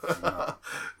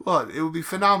 Well, it would be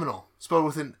phenomenal. Spelled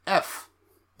with an F.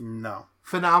 No.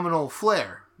 Phenomenal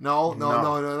Flair. No,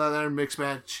 not a mixed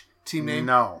match team name.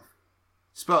 No.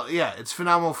 It's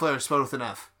Phenomenal Flair spelled with an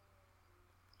F.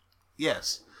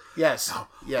 Yes. Yes.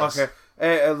 Okay.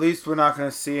 Hey, at least we're not going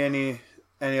to see any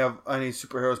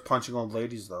superheroes punching old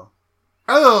ladies, though.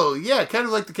 Oh, yeah, kind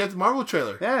of like the Captain Marvel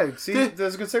trailer. Yeah, see,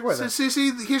 that's a good segue.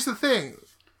 See, here's the thing.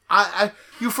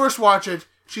 You first watch it,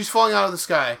 she's falling out of the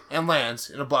sky and lands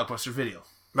in a Blockbuster video.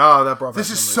 No, that brought back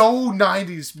This is memories. so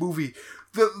 90s movie.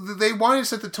 They wanted to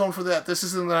set the tone for that. This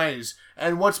is in the 90s.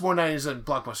 And what's more 90s than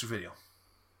Blockbuster Video?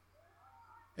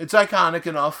 It's iconic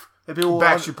enough that people will...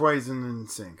 Backstreet Boys in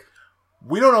sync.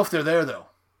 We don't know if they're there, though.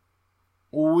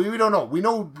 We don't know. We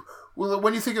know...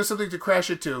 When you think of something to crash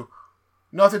it to,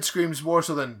 nothing screams more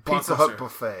so than Blockbuster. Pizza Hut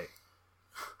buffet.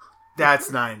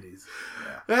 That's 90s.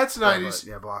 Yeah. That's 90s.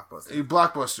 Yeah, Blockbuster.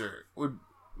 Blockbuster.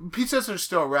 Pizza Huts are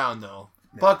still around, though.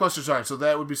 Yeah. Blockbusters aren't, so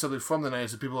that would be something from the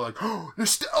 90s that people are like, oh,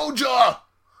 nostalgia!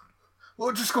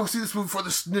 We'll just go see this movie for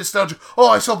the nostalgia. Oh,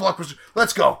 I saw Blockbuster.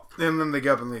 Let's go. And then they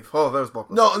get up and leave. Oh, there's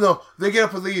Blockbuster. No. They get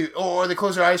up and leave, or they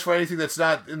close their eyes for anything that's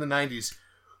not in the 90s.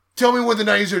 Tell me when the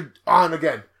 90s are on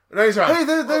again. The 90s are on. Hey,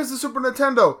 there's the Super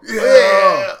Nintendo.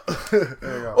 Yeah.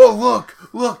 There you go. Oh,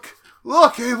 look.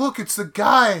 Hey, look, it's the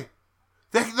guy.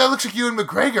 That looks like Ewan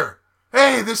McGregor.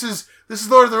 Hey, this is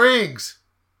Lord of the Rings.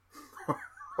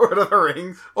 Lord of the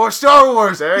Rings. Or Star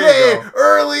Wars. There you go.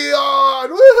 Early on.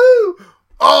 Woohoo.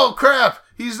 Oh, crap.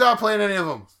 He's not playing any of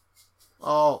them.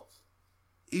 Oh,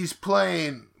 he's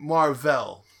playing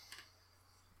Marvel.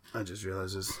 I just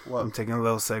realized this. What? I'm taking a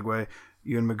little segue.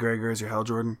 Ewan McGregor is your Hal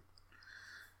Jordan.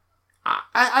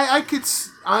 I could...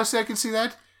 Honestly, I can see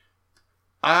that.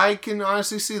 I can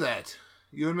honestly see that.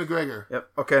 Ewan McGregor. Yep.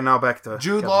 Okay, now back to...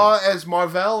 Jude Law as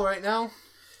Marvel right now.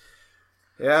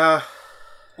 Yeah.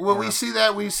 Well, we see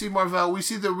that. We see Marvel. We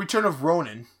see the return of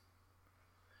Ronan,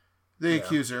 the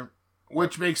accuser,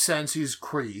 which makes sense. He's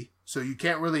Kree, so you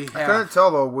can't really have... I couldn't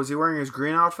tell, though. Was he wearing his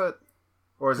green outfit?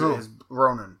 Or is it his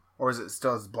Ronan? Or is it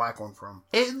still his black one from?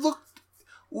 It looked...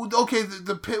 Okay,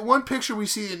 the one picture we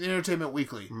see in Entertainment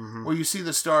Weekly, where you see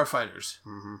the Starfighters,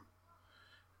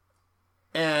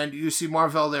 and you see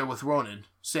Marvel there with Ronan,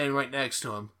 standing right next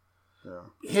to him. Yeah.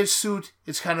 His suit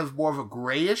is kind of more of a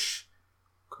grayish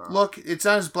look. It's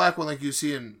not his black one like you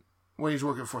see when he's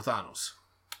working for Thanos.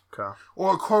 Okay.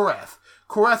 Or Korath.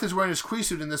 Korath is wearing his Kree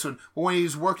suit in this one, but when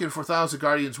he's working for Thanos of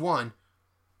Guardians 1,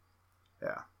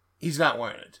 he's not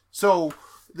wearing it. So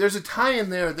there's a tie-in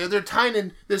there. They're tying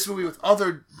in this movie with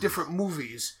other different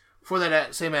movies for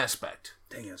that same aspect.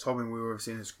 Dang, I was hoping we would have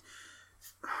seen his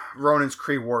Ronan's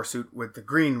Kree war suit with the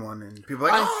green one, and people are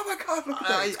like, oh my god, look at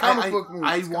that. It's comic book movie.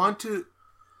 I want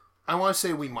to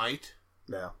say we might.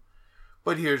 Yeah.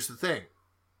 But here's the thing.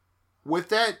 With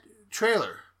that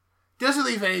trailer, it doesn't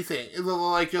leave anything.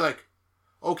 Like, you're like,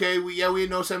 okay, we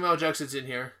know Samuel L. Jackson's in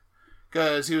here.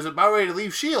 Because he was about ready to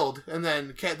leave S.H.I.E.L.D., and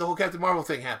then the whole Captain Marvel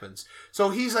thing happens. So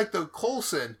he's like the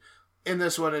Coulson in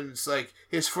this one, and it's like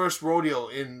his first rodeo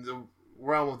in the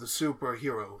realm of the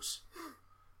superheroes.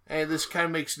 And this kind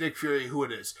of makes Nick Fury who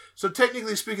it is. So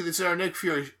technically speaking, this is our Nick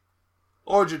Fury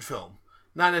origin film.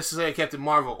 Not necessarily a Captain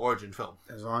Marvel origin film.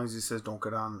 As long as he says, don't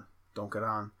get on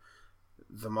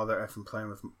the mother effing plane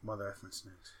with mother effing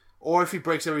snakes. Or if he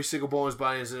breaks every single bone in his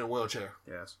body and is in a wheelchair.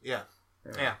 Yes. Yeah.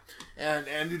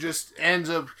 And you just ends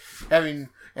up having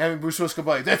Bruce Willis go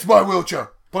by, that's my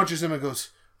wheelchair. Punches him and goes,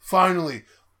 finally,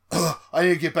 I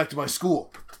need to get back to my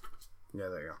school. Yeah,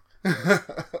 there you go.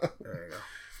 There you go.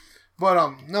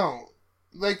 But, no.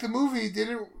 Like, the movie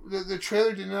the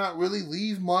trailer did not really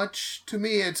leave much to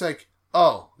me. It's like,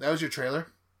 oh, that was your trailer?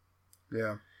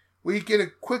 Yeah. We get a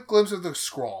quick glimpse of the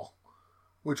Skrull,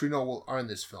 which we know are in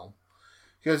this film.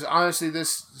 Because, honestly,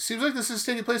 this seems like this is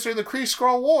taking place during the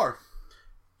Kree-Skrull War.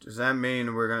 Does that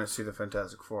mean we're going to see the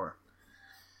Fantastic Four?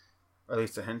 Or at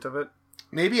least a hint of it?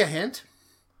 Maybe a hint.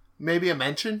 Maybe a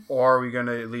mention. Or are we going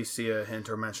to at least see a hint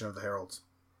or mention of the Heralds?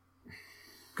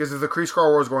 Because if the Kree-Skrull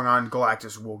War is going on,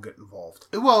 Galactus will get involved.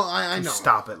 Well, I know.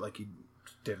 Stop it like he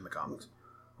did in the comics.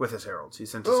 With his Heralds. He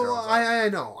sent his Heralds out. I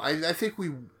know. I think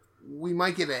we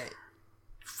might get a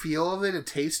feel of it, a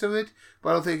taste of it, but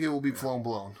I don't think it will be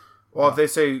blown. Well, if they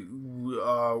say,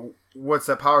 what's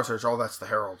that power search? Oh, that's the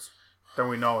Heralds. Then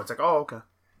we know. It's like, oh, okay.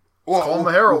 Well, call them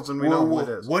the Heralds and we know who it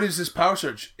is. What is this power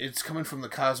surge? It's coming from the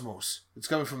cosmos. It's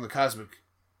coming from the cosmic.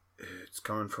 It's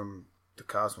coming from the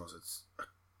cosmos.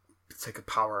 It's like a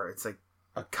power. It's like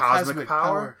a cosmic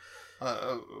power.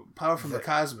 Power from the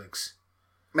cosmics.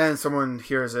 Man, someone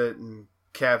hears it and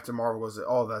Captain Marvel goes,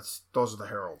 oh, those are the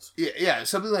Heralds. Yeah,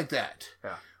 something like that.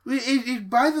 Yeah.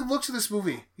 By the looks of this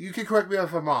movie, you can correct me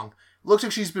if I'm wrong, looks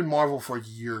like she's been Marvel for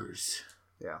years.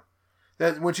 Yeah.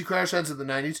 That when she crash lands in the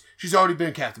 90s, she's already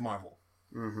been Captain Marvel.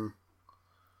 Mm-hmm.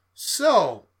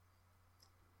 So,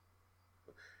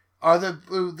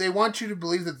 they want you to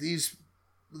believe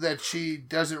that she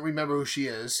doesn't remember who she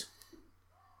is.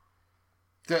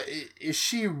 Is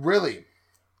she really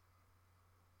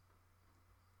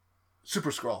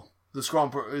Super Skrull? The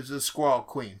Skrull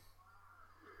Queen.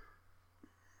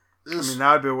 I mean,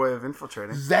 that would be a way of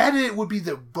infiltrating. That it would be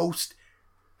the most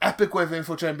epic way of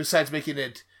infiltrating besides making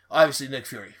it obviously Nick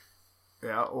Fury.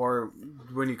 Yeah, or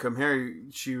when you come here,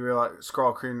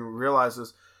 Skrull Queen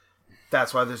realizes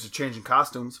that's why there's a change in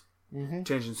costumes,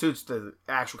 change in suits. The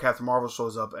actual Captain Marvel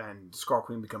shows up, and Skrull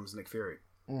Queen becomes Nick Fury.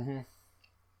 Mm-hmm.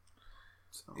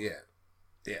 So.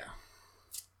 Yeah.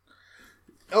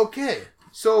 Okay,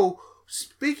 so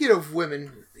speaking of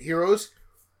women heroes,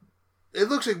 it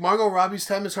looks like Margot Robbie's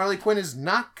time as Harley Quinn is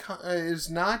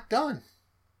not done.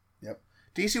 Yep.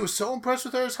 DC was so impressed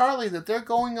with her as Harley that they're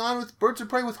going on with Birds of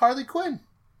Prey with Harley Quinn.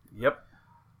 Yep.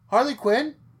 Harley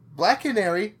Quinn, Black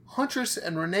Canary, Huntress,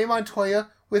 and Renee Montoya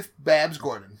with Babs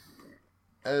Gordon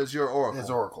as your Oracle. As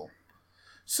Oracle.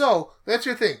 So, that's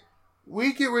your thing.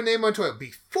 We get Renee Montoya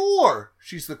before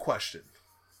she's the Question.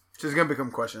 She's going to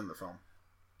become Question in the film.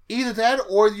 Either that,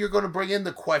 or you're going to bring in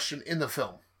the Question in the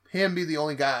film. Him be the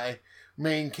only guy,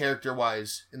 main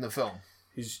character-wise, in the film.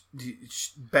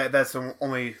 That's the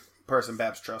only person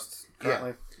Babs trusts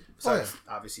currently. Yeah. Besides,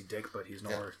 obviously, Dick, but he's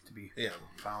nowhere to be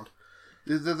found.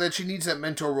 That she needs that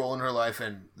mentor role in her life,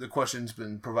 and the Question's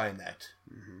been providing that.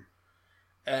 Mm-hmm.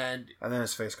 And then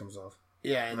his face comes off.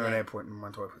 Yeah. And then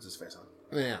Montoya puts his face on.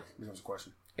 Yeah. Becomes a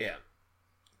Question. Yeah.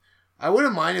 I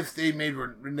wouldn't mind if they made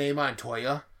Renee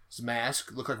Montoya's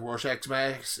mask look like Rorschach's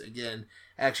mask. Again,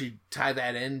 actually tie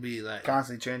that in, be like...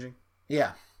 Constantly changing?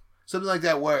 Yeah. Something like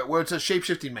that where it's a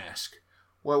shape-shifting mask.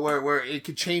 Where it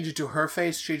could change it to her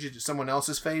face, change it to someone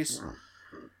else's face,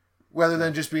 rather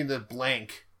than just being the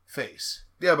blank face.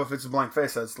 Yeah, but if it's a blank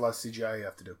face, that's less CGI you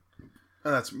have to do.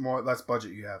 And that's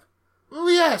budget you have. Well,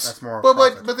 yes. That's more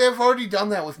but they've already done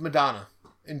that with Madonna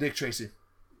in Dick Tracy.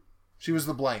 She was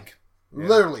the blank. Yeah.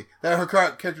 Literally. Her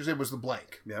character's name was the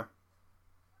blank. Yeah.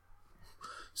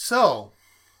 So,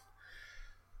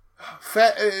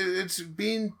 it's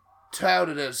being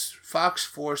touted as Fox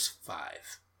Force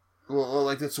 5. Well,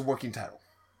 like that's a working title.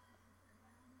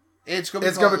 It's going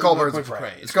to be called Birds of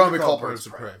Prey. It's going to be called Birds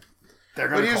of Prey.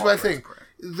 But here's my thing.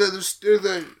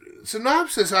 The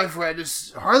synopsis I've read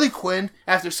is Harley Quinn,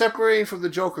 after separating from the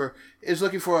Joker, is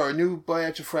looking for a new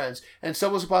batch of friends and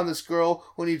stumbles upon this girl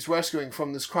who needs rescuing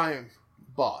from this crime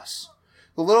boss.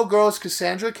 The little girl is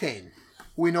Cassandra Cain,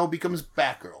 who we know becomes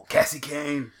Batgirl. Cassie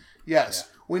Cain. Yes,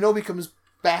 yeah. We know becomes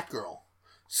Batgirl.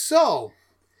 So,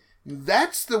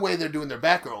 that's the way they're doing their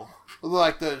Batgirl.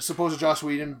 Like the supposed Joss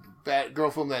Whedon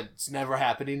Batgirl film that's never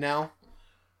happening now.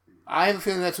 I have a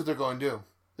feeling that's what they're going to do.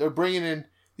 They're bringing in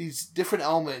these different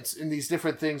elements and these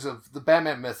different things of the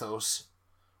Batman mythos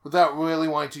without really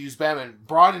wanting to use Batman,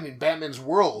 broadening Batman's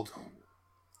world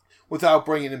without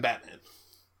bringing in Batman.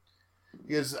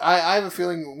 Because I have a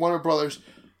feeling Warner Brothers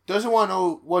doesn't want to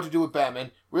know what to do with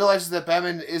Batman, realizes that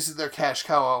Batman is their cash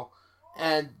cow,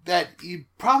 and that he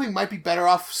probably might be better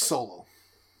off solo.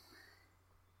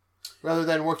 Rather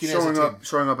than working as a team.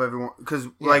 Showing up everyone. Because,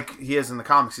 like he is in the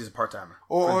comics, he's a part-timer.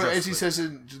 Or as he says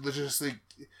in the Justice League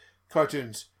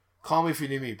cartoons, call me if you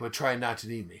need me, but try not to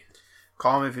need me.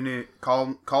 Call me if you need... Call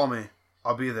me.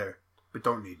 I'll be there. But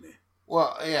don't need me.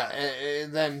 Well, yeah.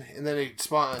 And then it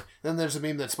spawn. Then there's a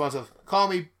meme that spawns of, call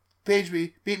me, page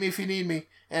me, beat me if you need me.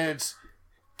 And it's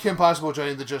Kim Possible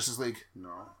joining the Justice League.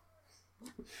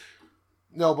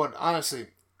 No, but honestly,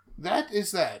 that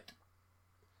is that.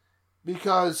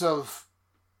 Because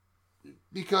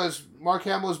Mark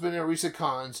Hamill has been at recent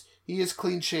cons, he is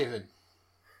clean shaven.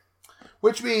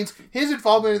 Which means his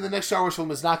involvement in the next Star Wars film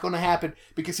is not going to happen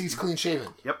because he's clean shaven.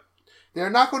 Yep.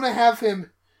 They're not going to have him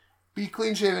be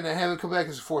clean shaven and have him come back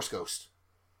as a Force ghost.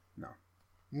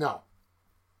 No.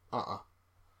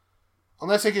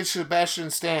 Unless they get Sebastian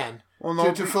Stan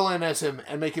to fill in as him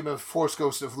and make him a Force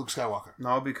ghost of Luke Skywalker.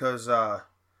 No, because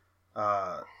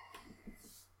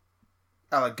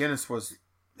Alec Guinness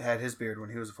had his beard when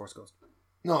he was a Force ghost.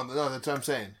 No, that's what I'm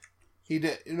saying. He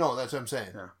did. No, that's what I'm saying.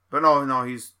 Yeah. But no,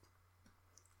 he's...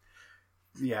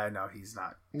 Yeah, no, he's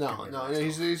not. No,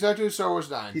 he's not doing Star Wars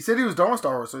 9. He said he was done with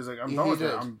Star Wars, so he's like, I'm done with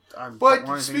it.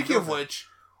 But speaking of which,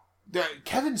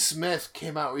 Kevin Smith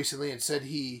came out recently and said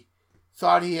he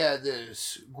thought he had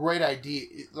this great idea,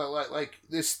 like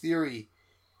this theory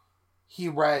he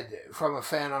read from a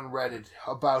fan on Reddit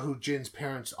about who Jin's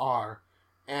parents are,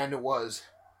 and it was...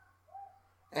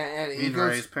 And he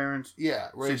goes, Ray's parents? Yeah,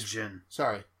 Ray's... Jin.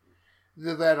 Sorry.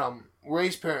 Who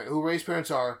Ray's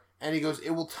parents are, and he goes, it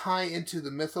will tie into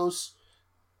the mythos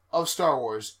of Star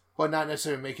Wars, but not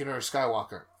necessarily making her a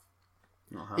Skywalker.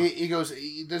 Uh-huh. He goes,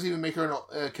 he doesn't even make her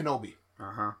a Kenobi.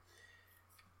 Uh-huh.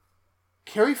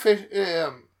 Carrie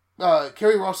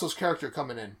Russell's character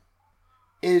coming in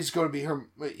is going to be her...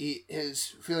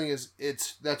 His feeling is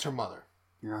that's her mother.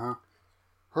 Uh-huh.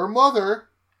 Her mother...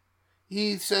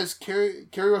 He says Carrie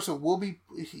Russell will be...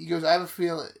 He goes, I have a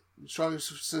feeling...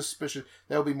 strongest suspicion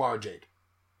that will be Mara Jade.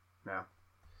 Yeah.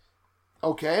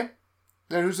 Okay.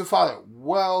 Then who's the father?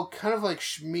 Well, kind of like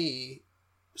Shmi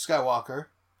Skywalker,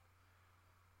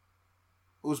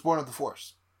 who was born of the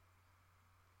Force.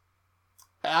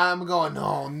 I'm going,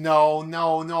 no,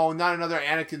 not another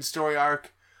Anakin story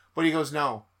arc. But he goes,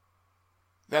 no.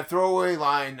 That throwaway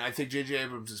line, I think J.J.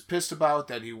 Abrams is pissed about,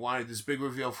 that he wanted this big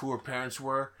reveal of who her parents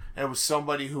were, and it was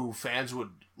somebody who fans would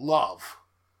love.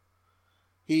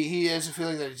 He has a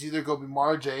feeling that it's either going to be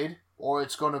Mara Jade, or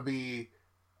it's going to be,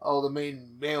 the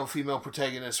main male-female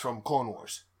protagonist from Clone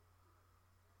Wars.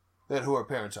 That who her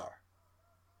parents are.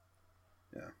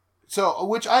 Yeah. So,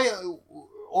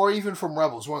 or even from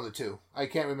Rebels, one of the two. I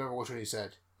can't remember which one he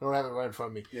said. I don't have it right in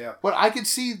front of me. Yeah. But I could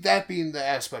see that being the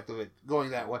aspect of it, going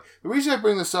that way. The reason I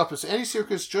bring this up is Andy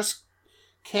Serkis just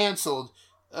canceled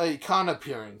a con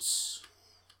appearance.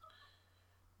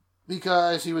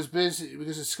 Because he was busy,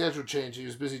 because his schedule changed, he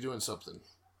was busy doing something.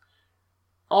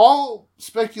 All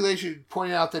speculation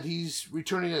pointing out that he's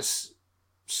returning as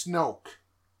Snoke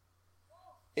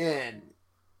in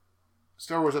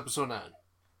Star Wars Episode 9.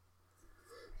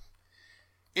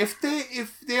 If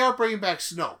they are bringing back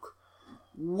Snoke,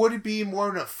 would it be more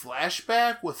in a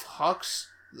flashback with Hux,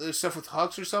 the stuff with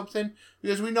Hux or something?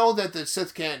 Because we know that the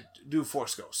Sith can't do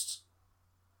Force ghosts.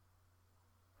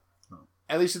 No.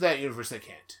 At least in that universe they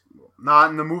can't.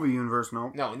 Not in the movie universe,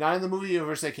 no. No, not in the movie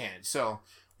universe they can't. So,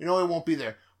 we know it won't be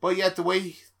there. But yet, the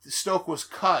way Snoke was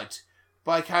cut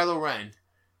by Kylo Ren,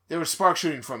 there was sparks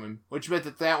shooting from him, which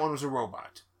meant that one was a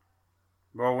robot.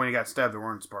 Well, when he got stabbed, there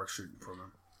weren't sparks shooting from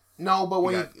him. No, but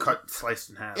when he got cut,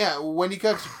 sliced in half. Yeah, when he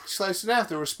got sliced in half,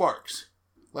 there were sparks.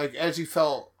 Like, as he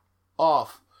fell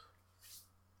off.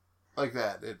 Like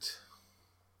that.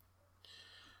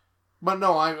 But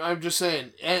no, I'm just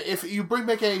saying, if you bring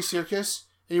back Andy Serkis,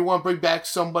 and you want to bring back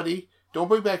somebody, don't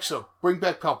bring back Snoke. Bring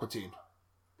back Palpatine.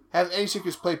 Have Andy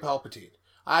Serkis play Palpatine.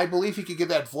 I believe he could get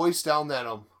that voice down that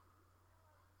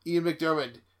Ian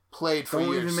McDiarmid played for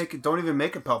years. Don't even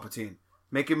make it Palpatine.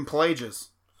 Make him Pelagius.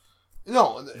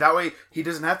 No. That way, he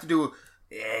doesn't have to do,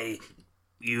 hey,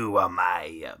 you are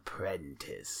my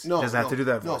apprentice. No. He doesn't have to do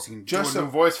that voice. He can do a new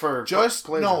voice for Pelagius.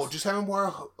 No, just have him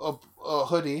wear a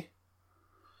hoodie.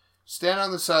 Stand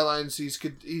on the sidelines.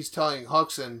 He's telling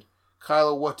Hux and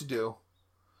Kylo what to do.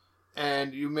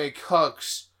 And you make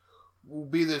Hux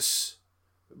be this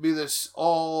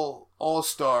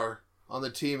all-star on the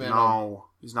team. And no,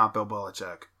 he's not Bill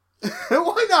Belichick.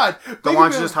 Why not? Why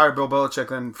don't you just hire Bill Belichick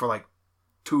then for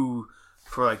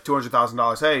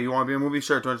 $200,000? Hey, you want to be in a movie?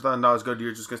 Sure, $200,000 good.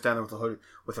 You're just gonna stand there with a hoodie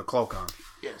with a cloak on.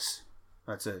 Yes,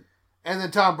 that's it. And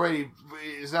then Tom Brady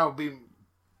is now playing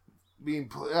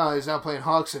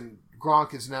Hux, and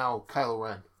Gronk is now Kylo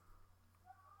Ren.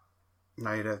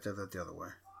 No, you'd have to have that the other way,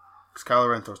 because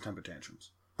Kylo Ren throws temper tantrums.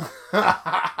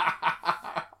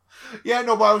 Yeah,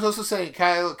 no, but I was also saying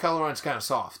Kylo Ren's kind of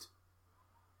soft.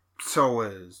 So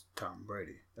is Tom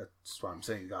Brady. That's why I'm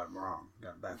saying you got him wrong. You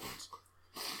got him backwards.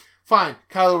 Fine.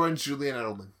 Kylo Ren's Julian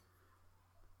Edelman.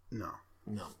 No.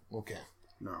 Okay.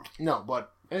 No,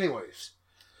 but anyways.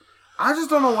 I just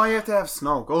don't know why you have to have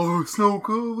Snoke. Oh,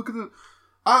 Snoke, look at that.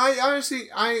 I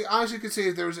honestly could say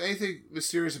if there was anything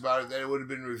mysterious about it, that it would have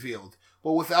been revealed.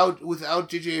 But without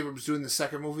J.J. Abrams doing the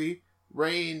second movie,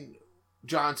 Rian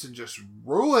Johnson just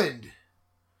ruined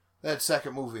that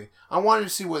second movie. I wanted to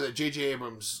see where the J.J.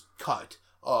 Abrams cut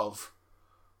of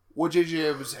what J.J.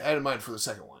 Abrams had in mind for the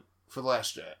second one, for the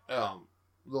Last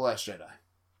Jedi.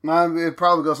 It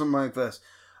probably goes something like this.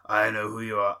 I know who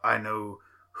you are. I know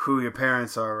who your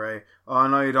parents are, Rey. Oh,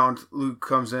 no, you don't. Luke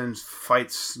comes in,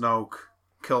 fights Snoke,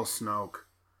 kills Snoke,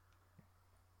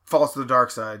 falls to the dark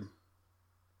side,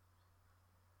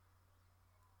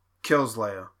 kills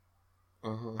Leia,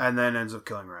 and then ends up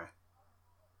killing Rey.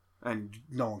 And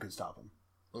no one can stop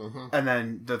him. And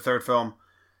then the third film,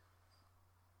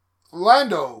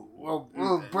 Lando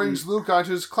brings Luke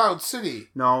onto his Cloud City.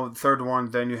 No, the third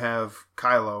one, then you have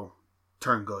Kylo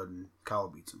turn good and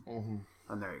Kylo beats him.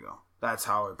 And there you go. That's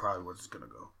how it probably was going to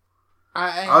go.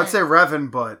 I would say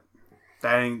Revan, but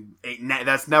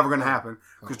that's never going to happen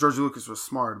because George Lucas was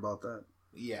smart about that.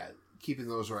 Yeah, keeping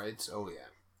those rights. Oh, yeah.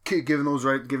 Giving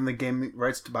the game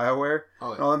rights to BioWare.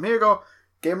 Oh, yeah. Here you go.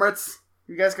 Game rights.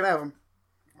 You guys can have them.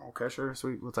 Okay, sure,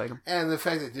 sweet, we'll take them. And the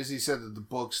fact that Disney said that the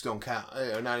books don't count,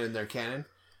 are not in their canon.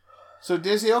 So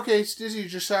Disney, you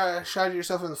just shot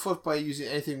yourself in the foot by using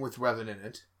anything with Revan in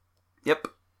it. Yep.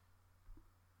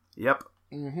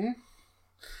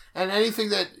 And anything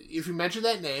that, if you mention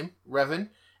that name, Revan,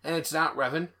 and it's not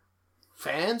Revan,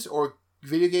 fans or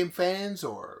video game fans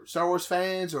or Star Wars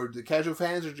fans or the casual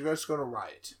fans are just going to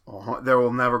riot. They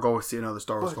will never go see another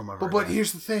Star Wars film ever. But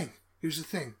here's the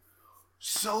thing.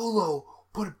 Solo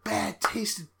put a bad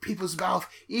taste in people's mouth,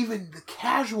 even the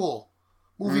casual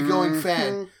movie-going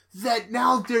fan, that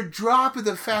now they're dropping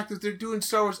the fact that they're doing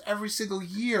Star Wars every single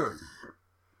year.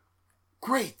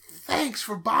 Great. Thanks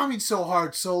for bombing so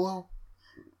hard, Solo.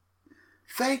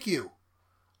 Thank you.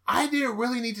 I didn't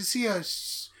really need to see a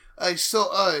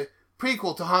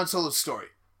prequel to Han Solo's story.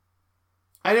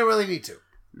 I didn't really need to.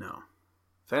 No.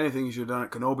 If anything, you should have done it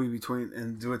Kenobi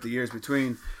and do it the years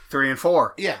between 3 and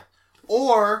 4. Yeah.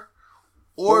 Or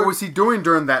what was he doing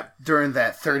during that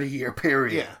 30-year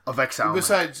period of exile?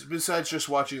 Besides just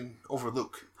watching over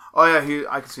Luke. Oh yeah,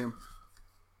 I can see him.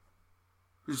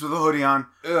 Just with a hoodie on,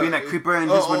 being that creeper in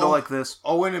his window like this.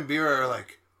 Owen and Beera are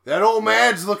like, that old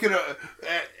man's looking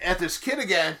at this kid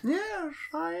again. Yes,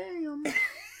 I am.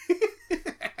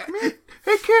 Come here.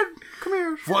 Hey kid, come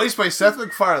here. Voiced by Seth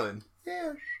MacFarlane.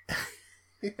 Yes.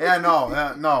 Yeah,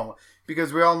 no.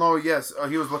 Because we all know, yes,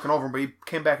 he was looking over him, but he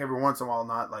came back every once in a while,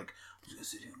 not like, I'm just going to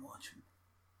sit here and watch him.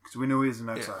 Because we knew he was in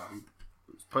exile. Yeah.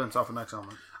 He was putting himself in exile,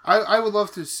 man. I would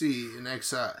love to see in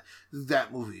exile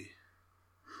that movie.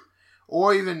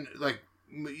 Or even, like,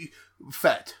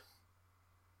 Fett.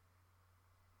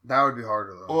 That would be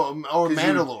harder, though. Or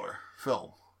Mandalore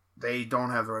film. They don't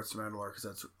have the rights to Mandalore because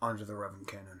that's under the Revan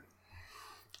canon.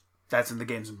 That's in the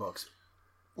games and books.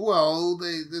 Well,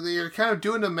 they are kind of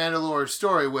doing the Mandalore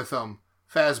story with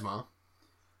Phasma.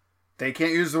 They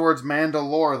can't use the words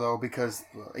Mandalore though because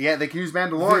they can use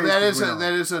Mandalorian.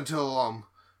 That is until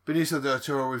Benicio del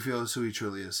Toro reveals who he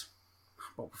truly is.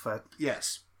 Boba Fett.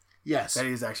 Yes. That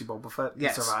he is actually Boba Fett.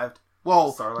 Yes. He survived.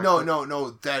 Well,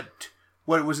 no. That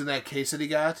what was in that case that he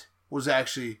got was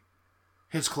actually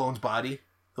his clone's body,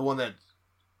 the one that.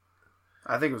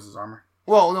 I think it was his armor.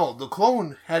 Well, no, the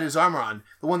clone had his armor on.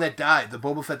 The one that died, the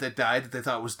Boba Fett that died, that they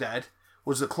thought was dead,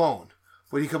 was the clone.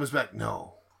 When he comes back,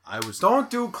 no, I was... Don't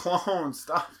do clones.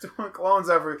 Stop doing clones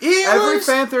every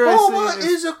fan theorist Boba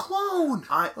is a clone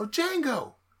of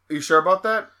Jango. Are you sure about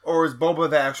that? Or is Boba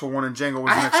the actual one and Jango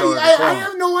was an accelerated clone? I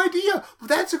have no idea.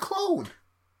 That's a clone.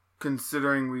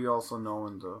 Considering we also know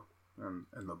in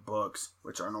the books,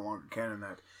 which are no longer canon,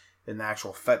 that in the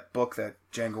actual Fett book that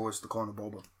Jango was the clone of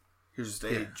Boba. He was just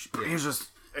age. Yeah. He was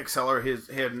just he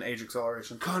had an age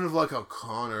acceleration. Kind of like how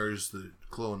Connor's the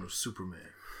clone of Superman.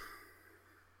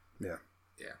 Yeah.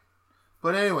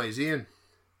 But anyways, Ian,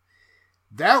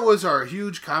 that was our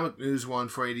huge comic news one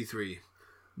for 83.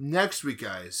 Next week,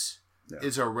 guys,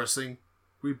 is our wrestling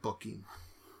rebooking.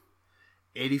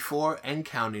 84 and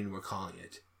counting, we're calling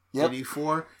it. Yep.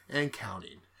 84 and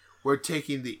counting. We're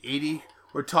talking the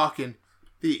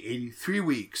 83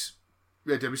 weeks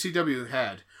that WCW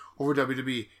had over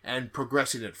WWE and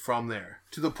progressing it from there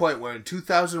to the point where in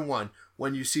 2001,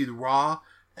 when you see the Raw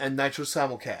and Nitro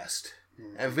simulcast,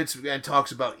 and Vince McMahon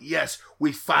talks about, yes,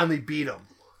 we finally beat him.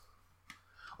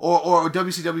 Or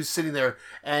WCW sitting there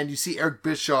and you see Eric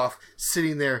Bischoff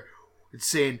sitting there and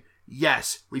saying,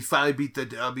 yes, we finally beat the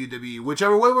WWE.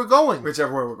 Whichever way we're going.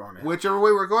 Whichever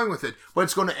way we're going with it. But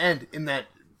it's going to end in that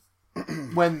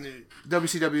when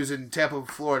WCW is in Tampa,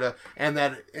 Florida, and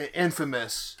that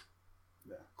infamous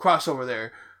crossover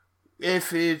there.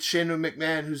 If it's Shane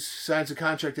McMahon who signs a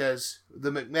contract as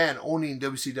the McMahon owning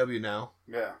WCW now.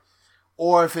 Yeah.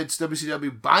 Or if it's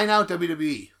WCW buying out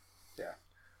WWE. Yeah.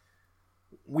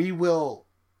 We will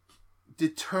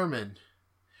determine,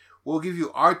 we'll give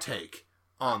you our take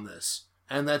on this.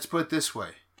 And let's put it this way.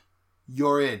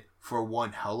 You're in for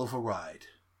one hell of a ride.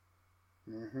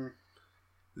 Mm-hmm.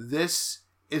 This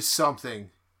is something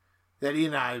that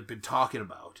Ian and I have been talking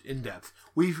about in depth.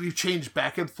 We've changed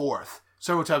back and forth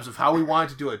several times of how we wanted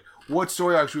to do it, what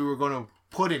story arcs we were going to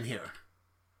put in here,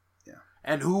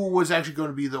 and who was actually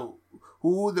going to be the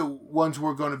ones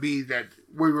were going to be that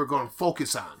we were going to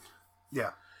focus on.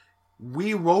 Yeah,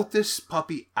 we wrote this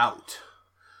puppy out.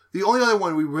 The only other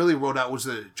one we really wrote out was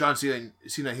the John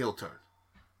Cena heel turn,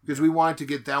 because we wanted to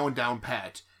get that one down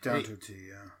pat. Down to a T,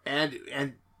 yeah.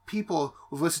 And people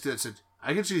who've listened to it said,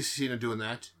 I can see Cena doing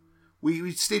that.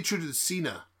 We stayed true to the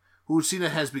Cena, who Cena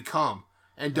has become,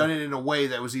 and done it in a way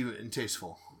that was even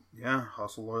tasteful. Yeah,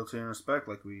 hustle, loyalty, and respect,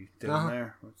 like we did in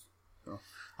there. So.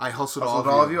 I hustled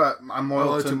all of you. I'm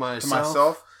loyal to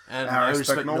myself, and I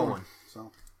respect no one.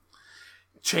 So,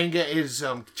 chain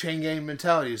gang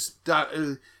mentality is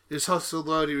hustle,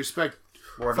 loyalty, respect.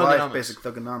 Word life, basic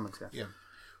thugonomics. Yeah.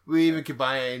 We even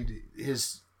combined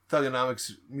his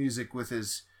thugonomics music with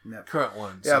his current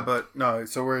one. So. Yeah, but no.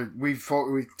 So we've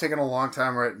taken a long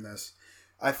time writing this.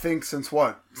 I think since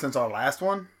our last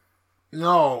one,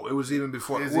 No, it was even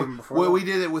before. It was even before that? We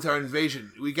did it with our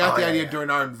invasion. We got the idea during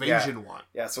our invasion one.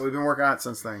 Yeah, so we've been working on it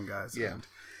since then, guys. Yeah. And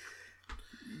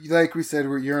like we said,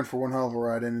 you're in for one hell of a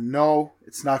ride. And no,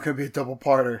 it's not going to be a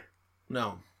double-parter.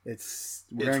 No. It's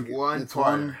one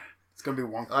part. It's going to be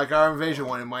one. Like our invasion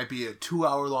one, it might be a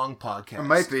 2-hour-long podcast. It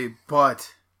might be,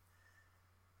 but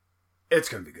it's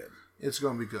going to be good. It's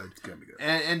going to be good. It's going to be good.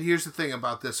 And here's the thing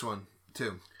about this one,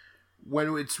 too.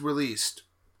 When it's released,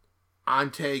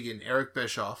 I'm tagging Eric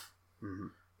Bischoff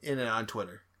in it on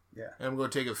Twitter. Yeah. And I'm going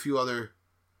to take a few other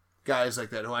guys like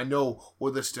that who I know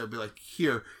will listen to be like,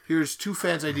 here's two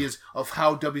fans' ideas of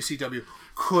how WCW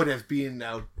could have been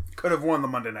out. Could have won the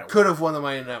Monday Night Wars. Could have won the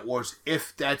Monday Night Wars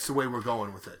if that's the way we're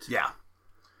going with it. Yeah.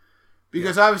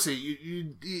 Because obviously,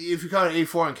 you if you count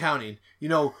 84 and counting, you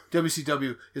know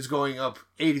WCW is going up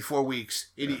 84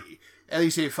 weeks, at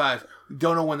least 85.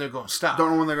 Don't know when they're going to stop.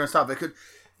 Don't know when they're going to stop.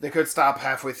 They could stop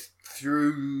halfway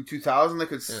through 2000. They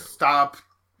could stop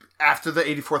after the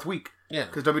 84th week. Yeah.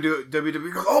 Because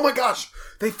WWE goes, oh my gosh,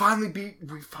 we finally beat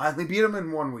them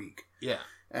in 1 week. Yeah.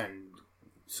 And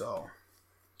so.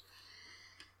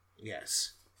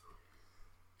 Yes.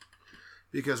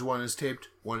 Because one is taped,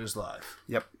 one is live.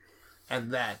 Yep.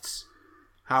 And that's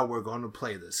how we're going to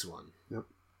play this one. Yep.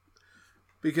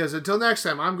 Because until next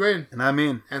time, I'm Graydon. And I'm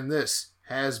Ian. And this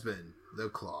has been The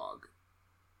CLOG.